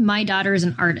 and my daughter is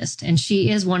an artist, and she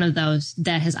is one of those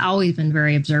that has always been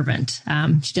very observant.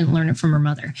 She didn't learn it from her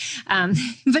mother,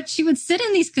 but she would sit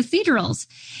in these cathedrals,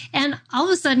 and all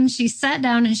of a sudden she sat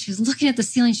down and she was looking at the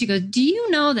ceiling. She goes, "Do you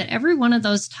know that every one of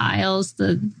those tiles,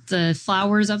 the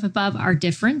flowers up above, are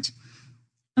different?"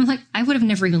 I'm like, I would have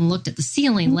never even looked at the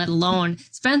ceiling, let alone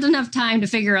spent enough time to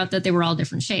figure out that they were all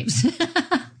different shapes.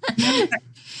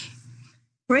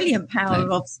 Brilliant power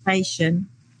of observation.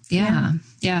 Yeah.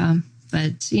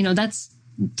 But that's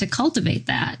to cultivate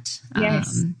that.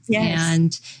 Yes.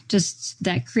 And just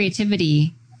that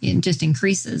creativity, it just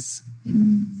increases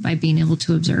by being able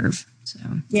to observe. So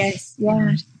yes.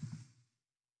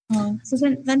 So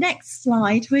then the next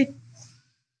slide, we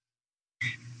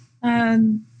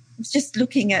was just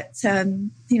looking at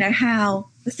how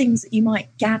the things that you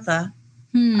might gather.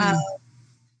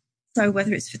 So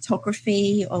whether it's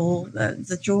photography or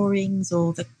the drawings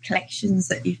or the collections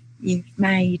that you've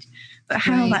made, but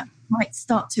how that might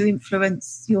start to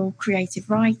influence your creative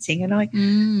writing. And I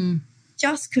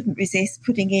just couldn't resist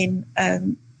putting in a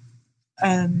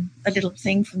little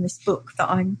thing from this book that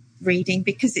I'm reading,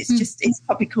 because it's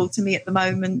topical to me at the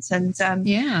moment. And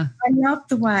I love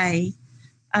the way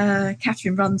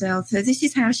Katherine Rundell, so this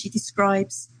is how she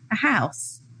describes a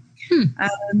house.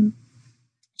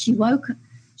 She woke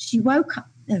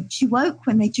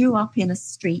when they drew up in a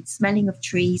street smelling of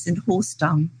trees and horse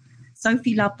dung.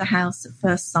 Sophie loved the house at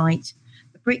first sight.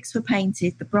 The bricks were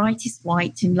painted the brightest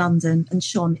white in London and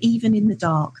shone even in the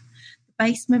dark. The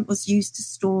basement was used to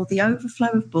store the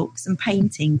overflow of books and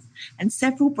paintings and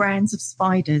several brands of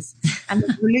spiders, and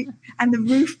the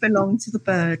roof belonged to the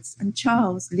birds, and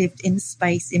Charles lived in the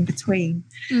space in between.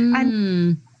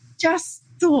 And just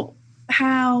thought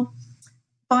how,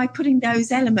 by putting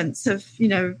those elements of,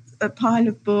 a pile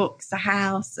of books, a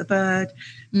house, a bird,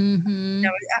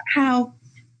 how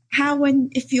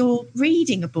if you're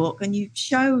reading a book and you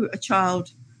show a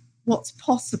child what's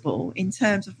possible in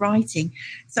terms of writing.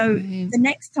 So the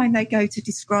next time they go to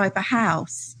describe a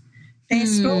house, they're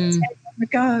storytelling on the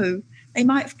go. They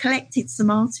might have collected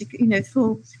some articles,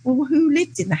 for, who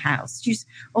lived in the house?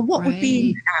 Or what would be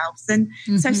in the house? And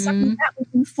so something that would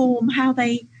inform how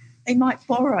they might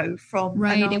borrow from.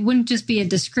 Right. It wouldn't just be a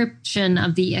description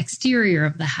of the exterior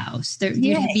of the house.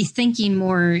 You'd be thinking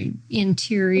more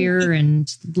interior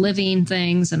and living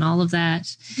things and all of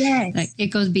that. Yes. Like it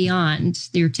goes beyond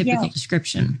your typical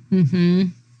description.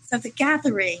 So the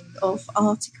gathering of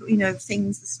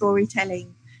things, the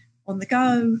storytelling on the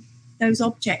go, those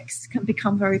objects can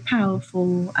become very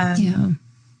powerful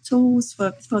tools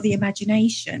for the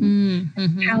imagination,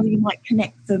 and how you might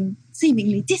connect them,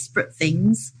 seemingly disparate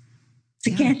things,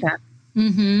 together.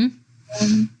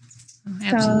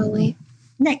 Absolutely. So,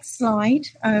 next slide.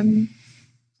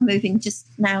 Moving just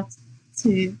now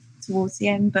towards the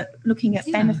end, but looking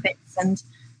at benefits and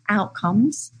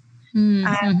outcomes.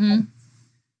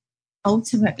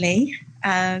 Ultimately,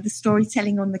 the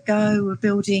storytelling on the go, we're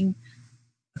building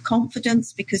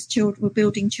confidence, because we're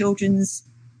building children's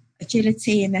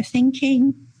agility in their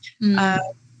thinking.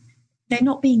 They're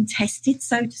not being tested,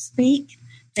 so to speak.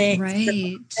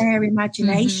 Their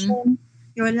imagination.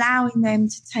 You're allowing them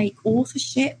to take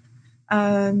authorship,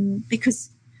 because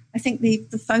I think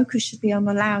the focus should be on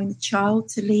allowing the child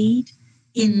to lead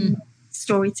in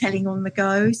storytelling on the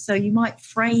go. So you might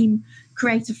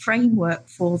create a framework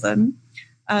for them,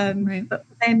 but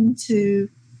for them to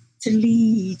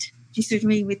lead, do you see what I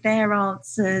mean, with their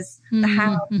answers, the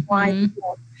how, why,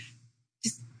 what.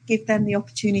 Just give them the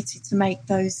opportunity to make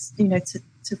those,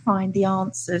 to find the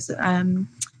answers.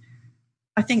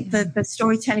 I think that the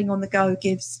storytelling on the go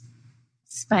gives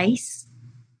space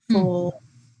for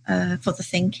the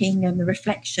thinking and the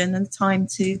reflection and the time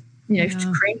to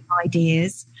to create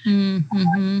ideas. And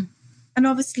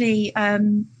obviously,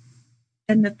 then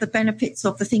the benefits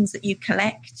of the things that you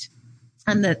collect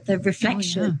and the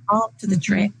reflection after the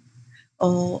trip,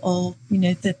 or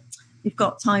you've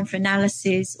got time for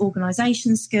analysis,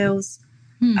 organisation skills.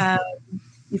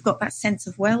 You've got that sense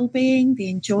of well-being, the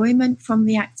enjoyment from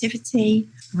the activity.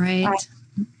 Right.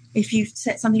 If you've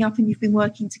set something up and you've been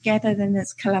working together, then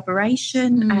there's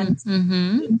collaboration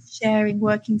and sharing,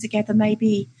 working together.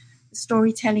 Maybe the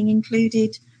storytelling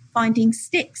included finding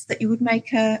sticks that you would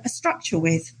make a structure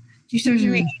with. Do you see what I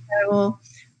mean? Or,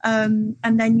 and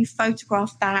then you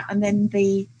photograph that, and then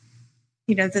the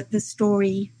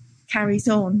story carries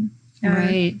on.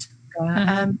 Right.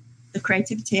 The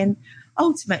creativity, and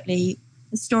ultimately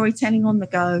the storytelling on the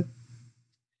go.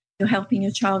 You're helping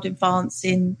your child advance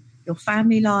in your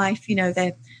family life,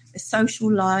 their social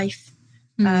life,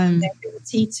 their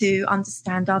ability to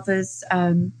understand others.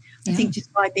 I think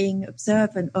just by being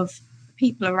observant of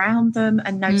people around them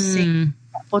and noticing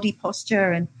body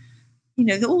posture and,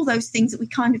 all those things that we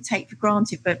kind of take for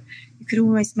granted, but you could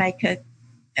almost make you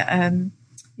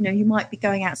might be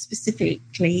going out specifically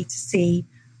to see,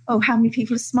 how many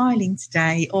people are smiling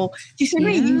today? Or do you see what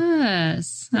I mean?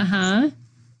 Yes.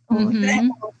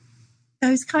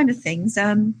 Those kind of things.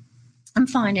 And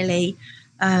finally,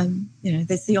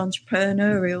 there's the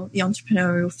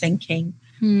entrepreneurial thinking,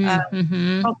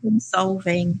 problem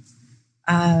solving.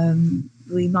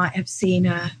 We might have seen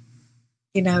a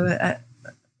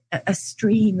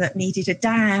stream that needed a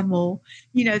dam, or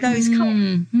those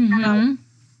kind of.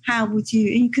 How would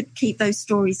you could keep those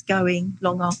stories going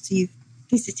long after you've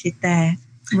visited there.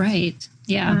 Right.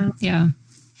 Yeah.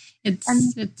 It's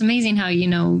amazing how,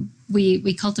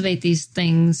 we cultivate these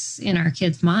things in our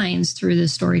kids' minds through the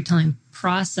storytelling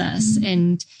process.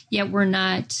 And yet we're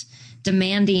not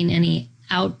demanding any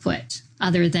output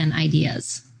other than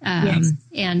ideas. And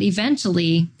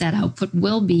eventually that output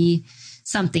will be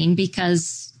something,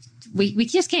 because we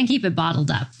just can't keep it bottled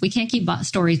up. We can't keep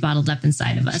stories bottled up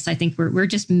inside of us. I think we're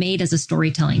just made as a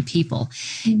storytelling people.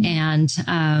 And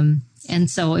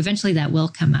so eventually that will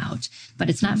come out, but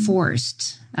it's not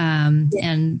forced.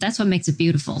 And that's what makes it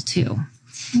beautiful too.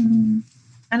 And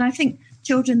I think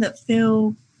children that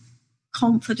feel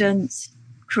confident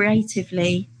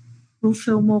creatively will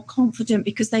feel more confident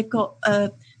because they've got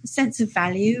a sense of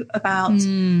value about,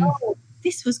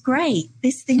 this was great.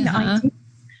 This thing that I did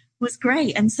was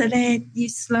great. And so you're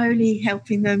slowly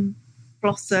helping them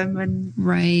blossom and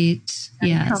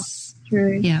come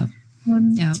through. Yeah.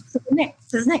 So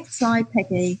the next slide,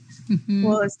 Peggy,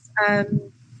 was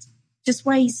just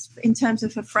ways in terms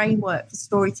of a framework for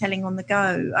storytelling on the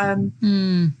go.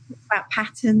 About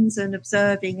patterns and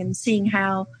observing and seeing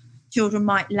how children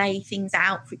might lay things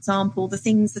out. For example,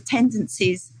 the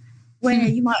tendencies where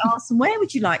you might ask them, where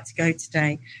would you like to go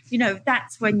today?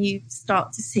 That's when you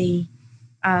start to see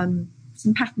some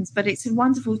patterns. But it's a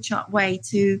wonderful way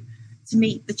to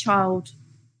meet the child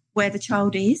where the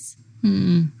child is.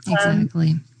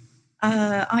 Exactly.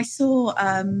 I saw,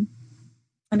 and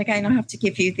again, I have to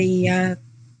give you the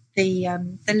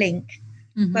link.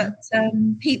 But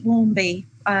Pete Warmby,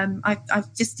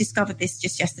 I've just discovered this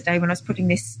just yesterday when I was putting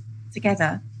this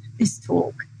together, this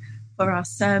talk for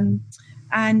us,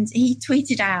 and he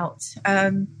tweeted out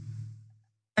and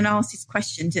asked this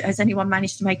question: has anyone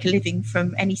managed to make a living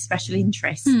from any special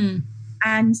interest?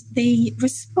 And the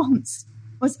response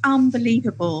was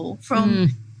unbelievable from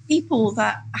people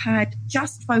that had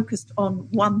just focused on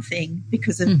one thing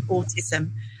because of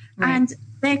autism, and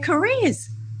their careers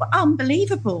were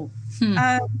unbelievable.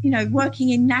 Working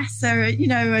in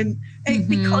NASA, and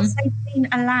because they've been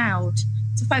allowed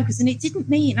to focus. And it didn't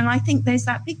mean, and I think there's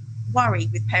that big worry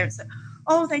with parents that,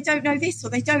 they don't know this or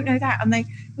they don't know that, and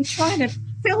we're trying to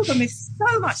fill them with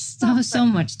so much stuff. So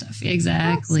much stuff,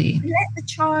 exactly. Let the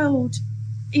child,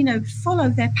 follow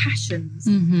their passions,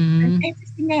 and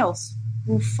everything else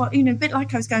a bit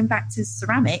like I was going back to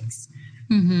ceramics.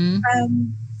 Mm-hmm.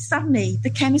 Suddenly the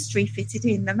chemistry fitted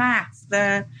in, the maths,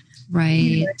 the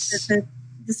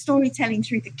storytelling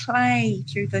through the clay,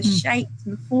 through the shapes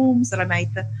and the forms that I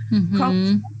made, the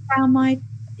crops. I found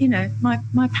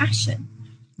my passion.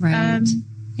 Right.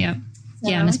 Yeah.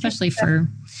 And especially for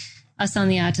us on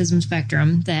the autism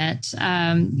spectrum, that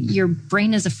your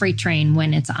brain is a freight train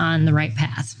when it's on the right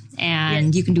path,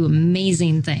 and you can do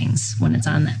amazing things when it's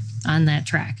on that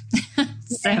track.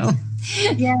 So,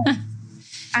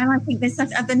 and I think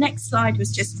the next slide was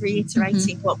just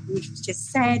reiterating what we've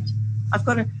just said. I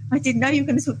didn't know you were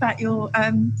going to talk about your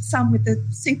son with the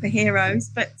superheroes,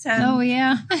 but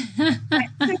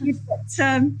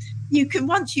you can,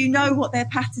 once you know what their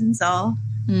patterns are,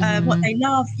 what they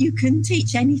love, you can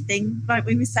teach anything, like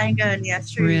we were saying earlier.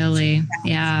 Through really,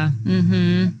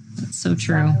 that's so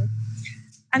true.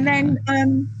 And then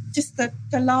just the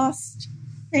last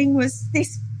thing was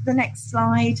this. The next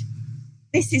slide.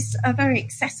 This is a very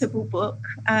accessible book.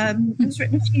 It was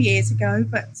written a few years ago,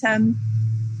 but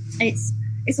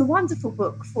it's a wonderful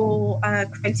book for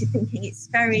creative thinking. It's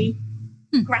very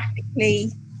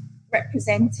graphically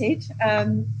represented.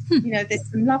 There's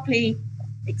some lovely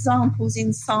examples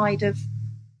inside of.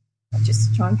 I'll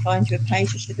just try and find you a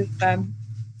page. I should have.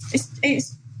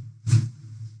 It's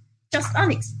just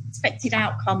unexpected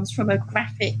outcomes from a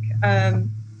graphic.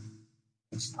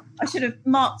 I should have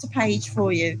marked a page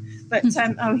for you, but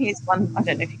here's one. I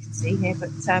don't know if you can see here, but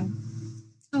it's a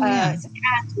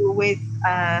candle with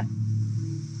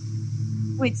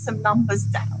some numbers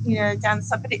down the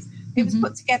side. But it was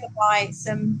put together by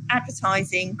some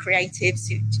advertising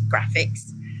creatives,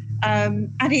 graphics,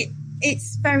 and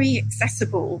it's very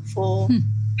accessible for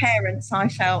parents. I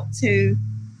felt to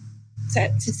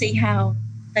see how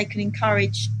they can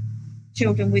encourage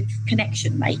children with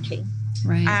connection making.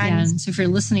 Right. And so if you're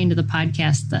listening to the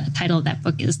podcast, the title of that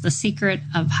book is The Secret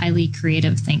of Highly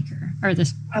Creative Thinker, or the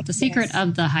Secret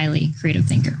of the Highly Creative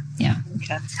Thinker. Yeah.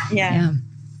 Okay. Yeah.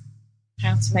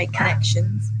 How to make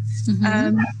connections.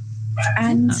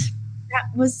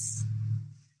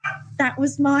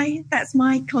 That's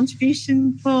my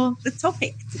contribution for the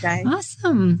topic today.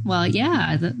 Awesome. Well,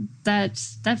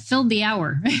 that filled the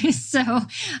hour. So,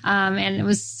 and it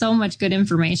was so much good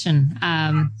information.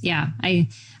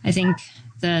 I think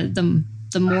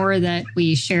the more that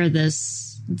we share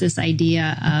this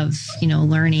idea of,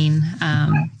 learning,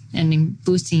 and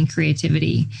boosting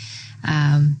creativity,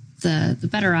 the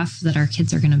better off that our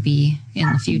kids are going to be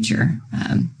in the future.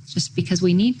 Just because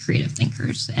we need creative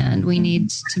thinkers, and we need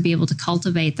to be able to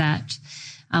cultivate that,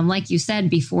 like you said,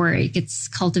 before it gets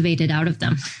cultivated out of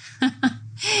them.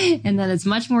 And then it's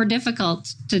much more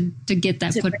difficult to get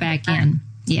that put back in.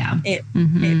 Yeah. It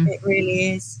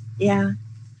really is. Yeah.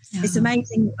 It's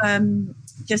amazing.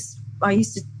 I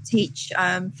used to teach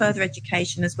further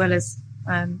education as well as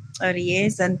early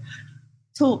years, and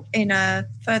taught in a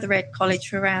further ed college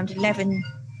for around 11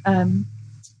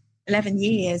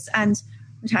 years, and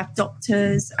would have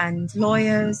doctors and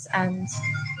lawyers and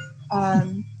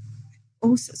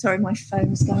also, sorry, my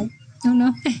phone's going. Oh,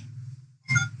 no.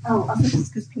 I think it's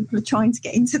because people are trying to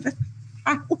get into the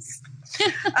house.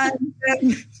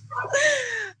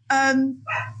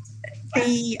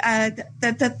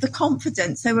 The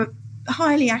confidence, they were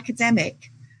highly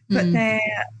academic, but their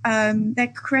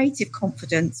creative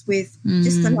confidence with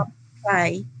just a love of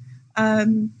play,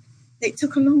 it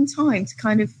took a long time to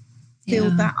kind of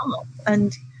build that up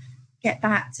and get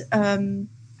that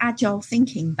agile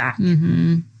thinking back.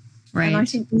 Right. And I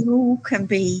think we all can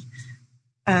be,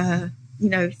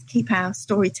 keep our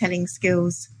storytelling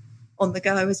skills on the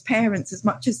go as parents as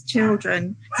much as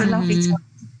children. It's a lovely time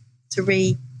to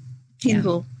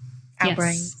rekindle our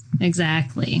brains.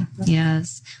 Exactly.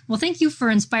 Yes. Well, thank you for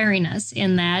inspiring us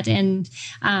in that. And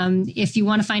if you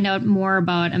want to find out more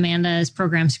about Amanda's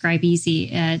program, Scribe Easy,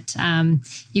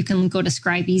 you can go to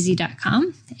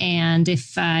scribeeasy.com. And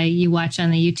if you watch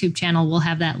on the YouTube channel, we'll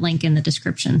have that link in the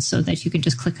description so that you can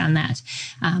just click on that.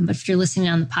 But if you're listening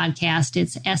on the podcast,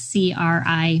 it's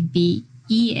SCRIBEASY.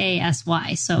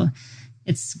 So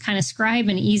it's kind of scribe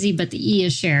and easy, but the E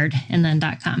is shared, and then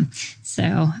 .com.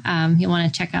 So you'll want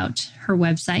to check out her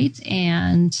website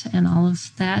and all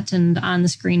of that. And on the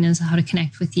screen is how to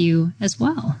connect with you as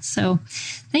well. So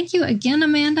thank you again,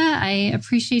 Amanda. I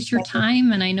appreciate your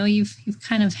time. And I know you've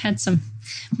kind of had some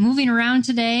moving around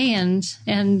today, and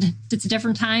it's a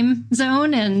different time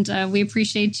zone. And we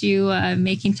appreciate you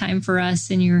making time for us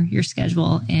in your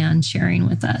schedule and sharing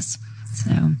with us.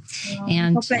 So,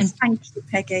 thank you,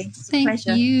 Peggy. It's a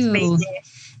pleasure you. to be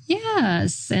here.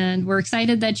 Yes, and we're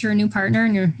excited that you're a new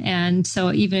partner, and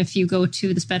so even if you go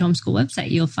to the Sped Homeschool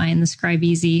website, you'll find the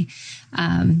ScribeEasy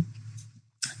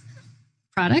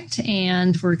product,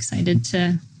 and we're excited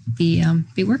to be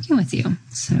working with you.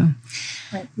 So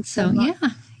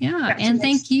yeah, and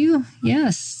thank you.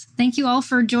 Yes, thank you all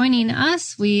for joining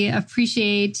us. We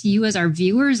appreciate you as our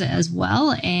viewers as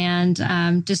well, and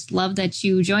just love that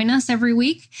you join us every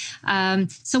week.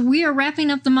 So we are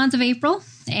wrapping up the month of April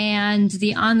and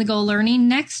the on-the-go learning.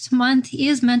 Next month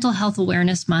is Mental Health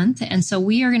Awareness Month, and so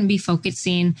we are going to be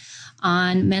focusing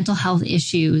on mental health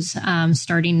issues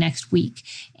starting next week.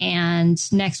 And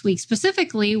next week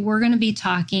specifically, we're going to be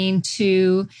talking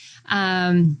to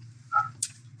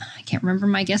I can't remember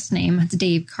my guest's name. It's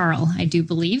Dave Carl, I do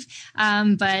believe.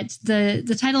 But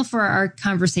the title for our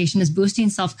conversation is Boosting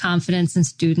Self-Confidence in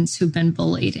Students Who've Been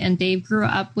Bullied. And Dave grew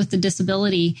up with a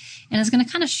disability and is going to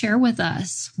kind of share with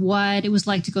us what it was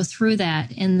like to go through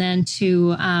that, and then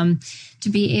to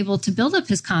be able to build up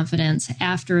his confidence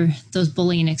after those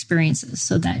bullying experiences,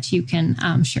 so that you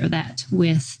can share that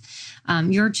with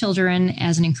your children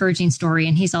as an encouraging story.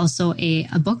 And he's also a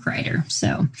book writer.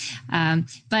 So,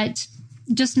 but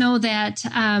just know that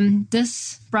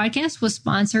this broadcast was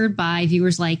sponsored by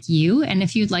viewers like you. And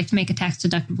if you'd like to make a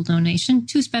tax-deductible donation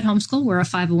to Sped Homeschool, we're a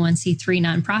 501c3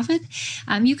 nonprofit.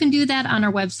 You can do that on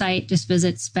our website. Just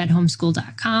visit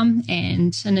spedhomeschool.com.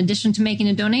 And in addition to making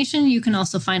a donation, you can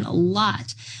also find a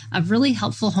lot of really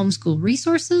helpful homeschool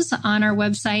resources on our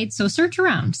website. So search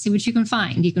around, see what you can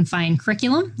find. You can find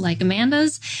curriculum like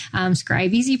Amanda's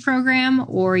ScribeEasy program,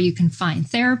 or you can find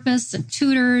therapists and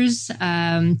tutors,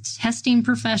 testing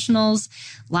professionals,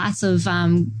 lots of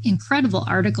incredible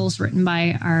articles written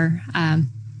by our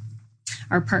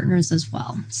partners as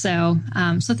well. So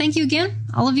thank you again,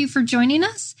 all of you, for joining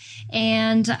us.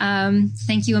 And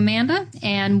thank you, Amanda.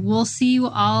 And we'll see you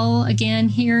all again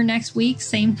here next week,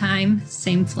 same time,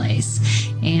 same place.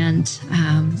 And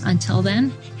until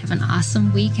then, have an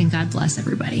awesome week, and God bless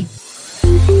everybody.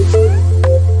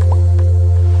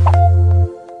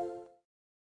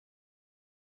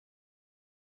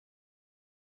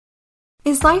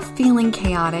 Is life feeling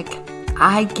chaotic?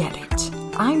 I get it.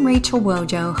 I'm Rachel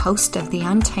Wojo, host of the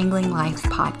Untangling Life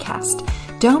podcast.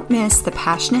 Don't miss the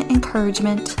passionate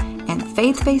encouragement and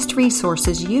faith-based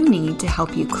resources you need to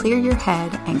help you clear your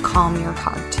head and calm your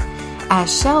heart.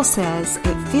 As Shell says,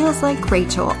 it feels like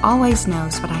Rachel always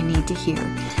knows what I need to hear.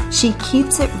 She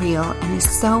keeps it real and is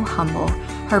so humble.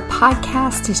 Her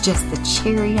podcast is just the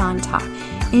cherry on top.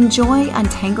 Enjoy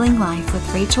Untangling Life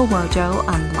with Rachel Wojo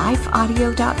on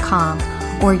lifeaudio.com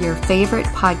or your favorite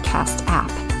podcast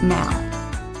app now.